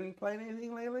 Have you been playing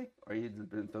anything lately? Or you just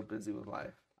been so busy with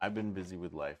life? I've been busy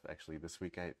with life, actually. This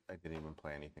week I didn't even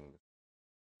play anything.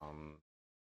 I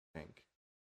think.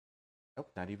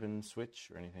 Nope, not even Switch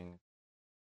or anything.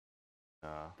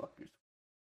 Fuck your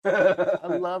I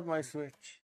love my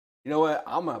Switch. You know what?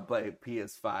 I'm gonna play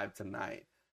PS5 tonight.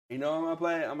 You know what I'm gonna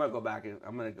play? I'm gonna go back and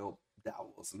I'm gonna go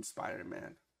dabble with some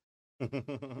Spider-Man.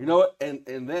 You know what?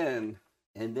 And then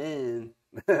maybe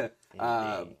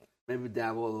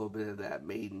dabble a little bit of that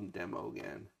Maiden demo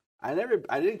again. I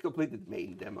didn't complete the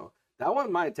Maiden demo. That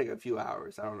one might take a few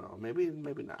hours. I don't know. Maybe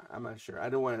not. I'm not sure. I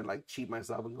don't want to like cheat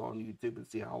myself and go on YouTube and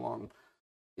see how long,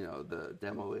 the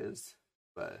demo is.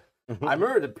 But I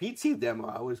remember the PT demo.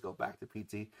 I always go back to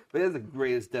PT, but it's the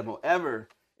greatest demo ever.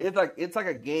 It's like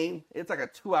a game. It's like a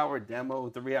 2-hour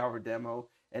demo, 3-hour demo,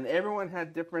 and everyone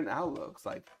had different outlooks.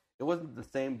 Like it wasn't the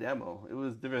same demo. It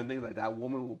was different things. Like that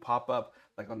woman will pop up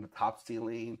like on the top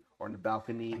ceiling or in the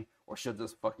balcony, or she'll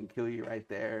just fucking kill you right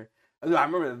there. I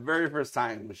remember the very first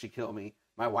time when she killed me,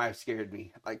 my wife scared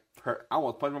me. Like I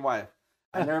almost punched my wife.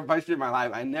 I never punched her in my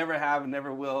life. I never have,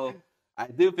 never will. I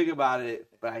do think about it,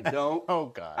 but I don't. Oh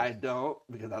God, I don't,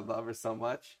 because I love her so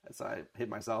much. So I hit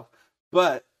myself.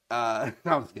 But no,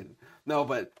 I'm just kidding. No,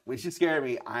 but when she scared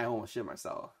me, I almost shit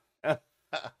myself.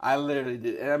 I literally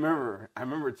did. And I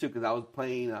remember too, because I was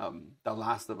playing The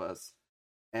Last of Us,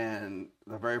 and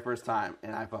the very first time,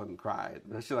 and I fucking cried.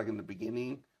 Especially like in the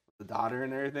beginning, with the daughter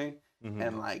and everything,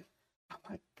 and like, I'm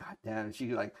like, God damn. And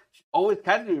she always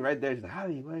catches me right there. She's like,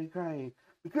 Howdy, why are you crying?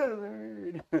 Because I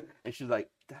heard. And she's like,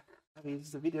 I mean,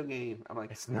 it's a video game. I'm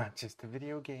like, it's not just a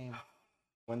video game.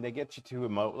 When they get you to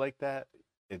emote like that,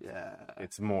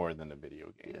 it's more than a video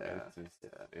game. Yeah.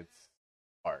 It's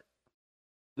art.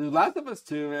 The Last of Us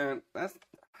 2, man,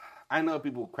 I know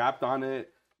people crapped on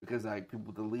it because like people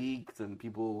with the leaks and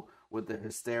people with the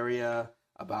hysteria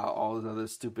about all this other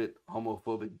stupid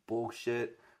homophobic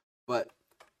bullshit. But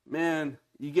man,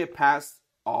 you get past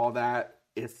all that,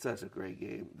 it's such a great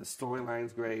game. The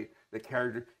storyline's great. The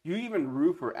character, you even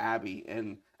root for Abby,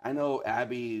 and I know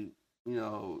Abby,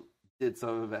 did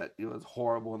some of it. It was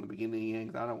horrible in the beginning,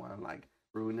 because I don't want to like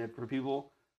ruin it for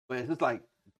people. But it's just like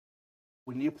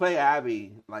when you play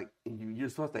Abby, like you're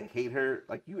supposed to hate her,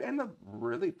 like you end up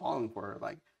really falling for her.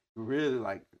 Like you really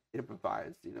like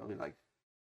empathize. You're like,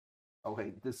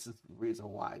 okay, this is the reason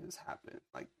why this happened.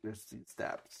 Like there's these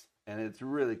steps, and it's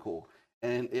really cool.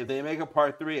 And if they make a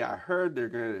part 3, I heard they're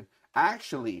gonna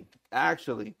actually,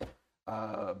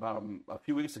 about a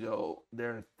few weeks ago,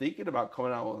 they're thinking about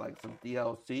coming out with like some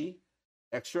DLC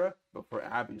extra, but for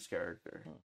Abby's character.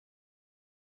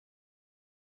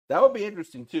 That would be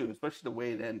interesting too, especially the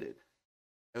way it ended.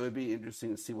 It would be interesting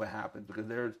to see what happens, because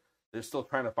they're still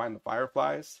trying to find the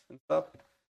Fireflies and stuff.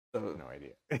 So no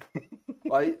idea.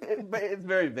 Well, it's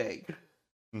very vague.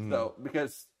 Mm-hmm. So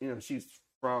because she's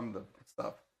from the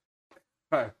stuff.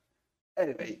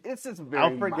 Anyway, it's just very.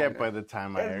 I'll forget minor. by the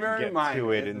time I get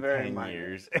to it in 10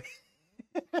 years.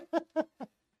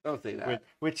 Don't say that.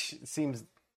 Which seems.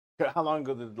 How long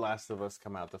ago did The Last of Us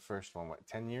come out? The first one,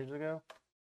 10 years ago?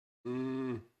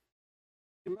 Came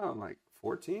out in like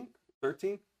 14,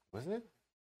 13? Wasn't it?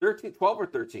 13, 12 or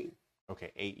 13.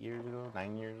 Okay, 8 years ago,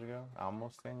 9 years ago,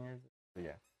 almost 10 years. So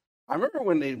yeah. I remember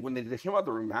when they came out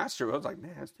the remaster, I was like,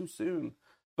 man, it's too soon.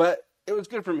 But it was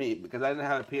good for me because I didn't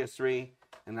have a PS3,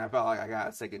 and I felt like I got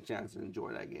a second chance to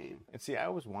enjoy that game. And see, I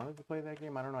always wanted to play that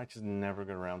game. I don't know, I just never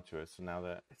got around to it. So now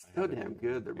that it's so damn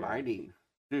good, the writing,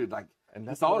 dude. Like, and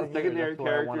that's all the secondary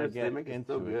characters. They make it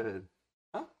so good.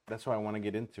 Huh? That's why I want to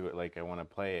get into it. Like, I want to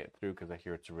play it through because I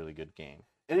hear it's a really good game.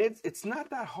 And it's not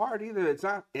that hard either. It's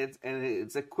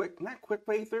a quick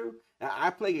playthrough. And I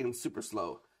play games super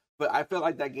slow, but I feel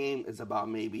like that game is about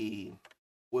maybe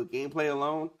with gameplay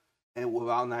alone and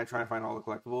without not trying to find all the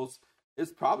collectibles,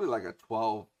 it's probably like a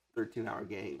 12, 13-hour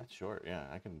game. That's short, yeah.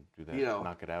 I can do that.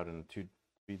 Knock it out in 2-3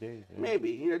 days. Yeah.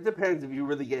 Maybe. It depends if you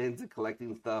really get into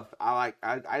collecting stuff. I'm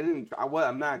not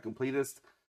a completist,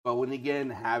 but when you get in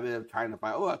the habit of trying to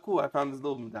find, oh, cool, I found this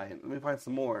little medallion. Let me find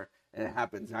some more. And it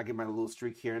happens. And I get my little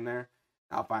streak here and there.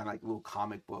 I'll find like little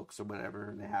comic books or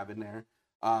whatever they have in there.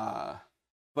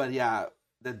 But yeah,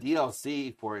 the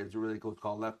DLC for it is really cool. It's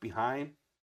called Left Behind.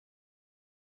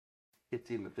 Hits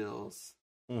you in the feels.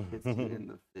 Hits you in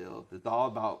the feels. It's all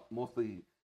about mostly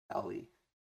Ellie.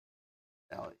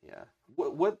 Ellie, yeah.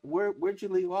 Where'd you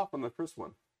leave off on the first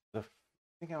one? I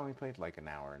think I only played like an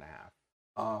hour and a half.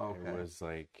 Oh, okay. It was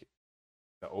like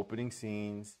the opening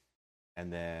scenes,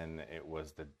 and then it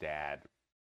was the dad.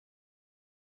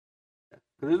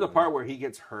 Because there's a part where he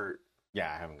gets hurt.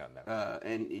 Yeah, I haven't gotten that.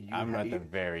 I'm at the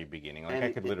very beginning. Like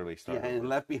I could literally start. Yeah, and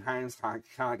Left Behind is kind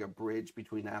of like a bridge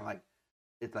between that. Like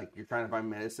it's like you're trying to find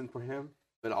medicine for him,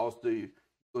 but also you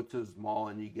go to this mall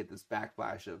and you get this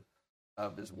backflash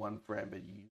of this one friend that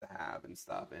you used to have and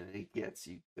stuff, and it gets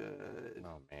you good.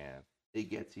 Oh man, it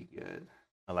gets you good.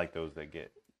 I like those that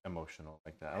get emotional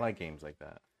like that. I like games like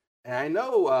that. And I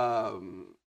know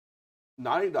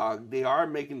Naughty Dog, they are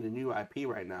making the new IP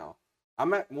right now. I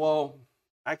don't want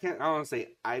to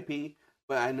say IP,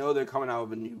 but I know they're coming out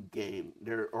with a new game.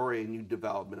 They're already a new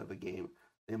development of the game.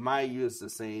 They might use the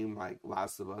same like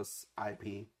Last of Us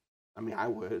IP. I mean, I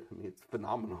would. I mean, it's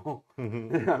phenomenal. I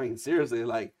mean, seriously,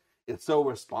 like it's so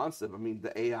responsive. I mean,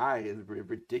 the AI is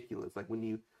ridiculous. Like when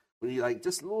you like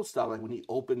just little stuff, like when you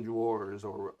open drawers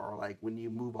or like when you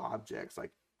move objects,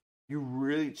 like you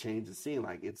really change the scene.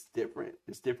 Like it's different.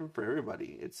 It's different for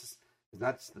everybody. It's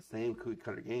not just the same cookie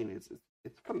cutter game.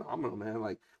 It's phenomenal, man.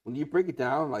 Like when you break it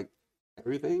down, like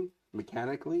everything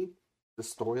mechanically, the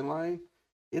storyline,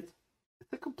 it's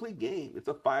a complete game. It's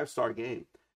a 5-star game,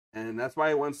 and that's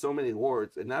why it won so many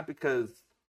awards. And not because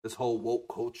this whole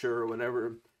woke culture or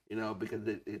whatever, because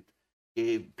it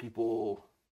gave people,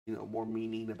 more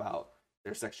meaning about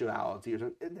their sexuality or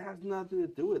something. It has nothing to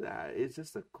do with that. It's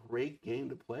just a great game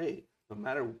to play, no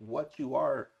matter what you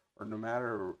are or no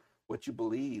matter what you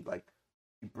believe. Like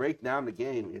you break down the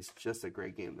game, it's just a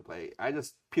great game to play.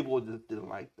 People just didn't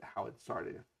like how it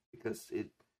started because it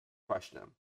crushed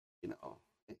them.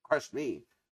 It crushed me.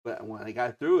 But when I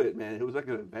got through it, man, it was like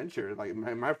an adventure. Like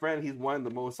my friend, he's one of the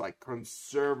most like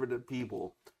conservative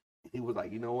people. He was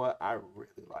like, you know what? I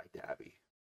really liked Abby.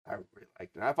 I really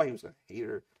liked her. I thought he was gonna hate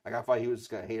her. Like I thought he was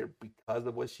just gonna hate her because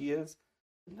of what she is.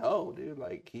 No, dude.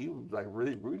 Like he was like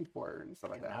really rooting for her and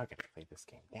stuff like that. Now I gotta play this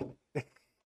game. Damn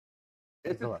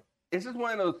it. It's just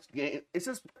one of those games. It's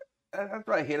just that's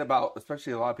what I hate about,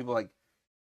 especially a lot of people. Like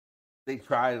they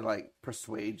try to like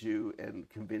persuade you and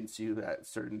convince you that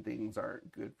certain things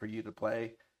aren't good for you to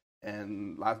play,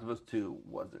 and Last of Us 2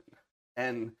 wasn't.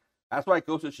 And that's why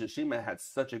Ghost of Tsushima had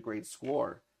such a great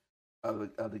score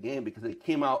of the game, because it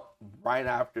came out right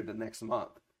after the next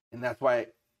month, and that's why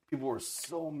people were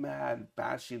so mad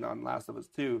bashing on Last of Us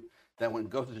 2 that when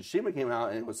Ghost of Tsushima came out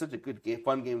and it was such a good game,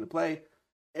 fun game to play,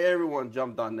 everyone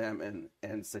jumped on them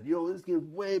and said, "Yo, this game's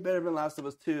way better than Last of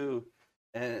Us 2."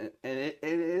 And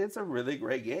it's a really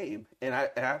great game, and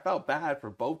I felt bad for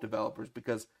both developers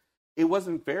because it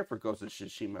wasn't fair for Ghost of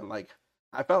Tsushima. Like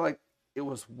I felt like it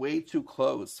was way too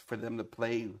close for them to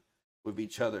play with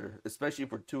each other, especially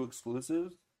for 2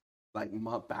 exclusives, like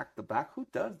back to back. Who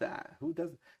does that? Who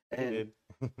does? And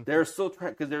they're still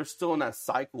trying, because they're still in that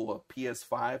cycle of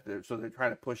PS5. So they're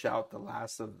trying to push out the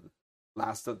last of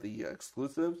the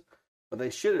exclusives, but they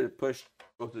should have pushed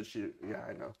Ghost of Tsushima. Yeah,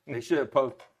 I know they should have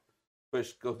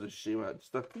pushed Ghost of Tsushima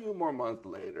just a few more months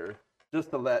later, just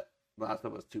to let Last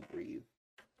of Us 2 breathe.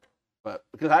 But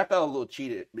because I felt a little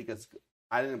cheated because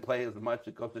I didn't play as much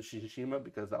of Ghost of Tsushima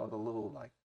because I was a little like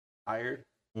tired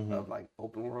of like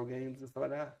open world games and stuff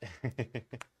like that.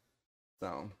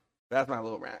 So that's my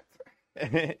little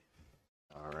rant.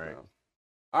 All right.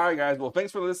 All right, guys. Well,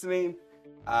 thanks for listening.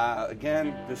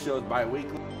 Again, this show is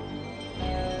bi-weekly.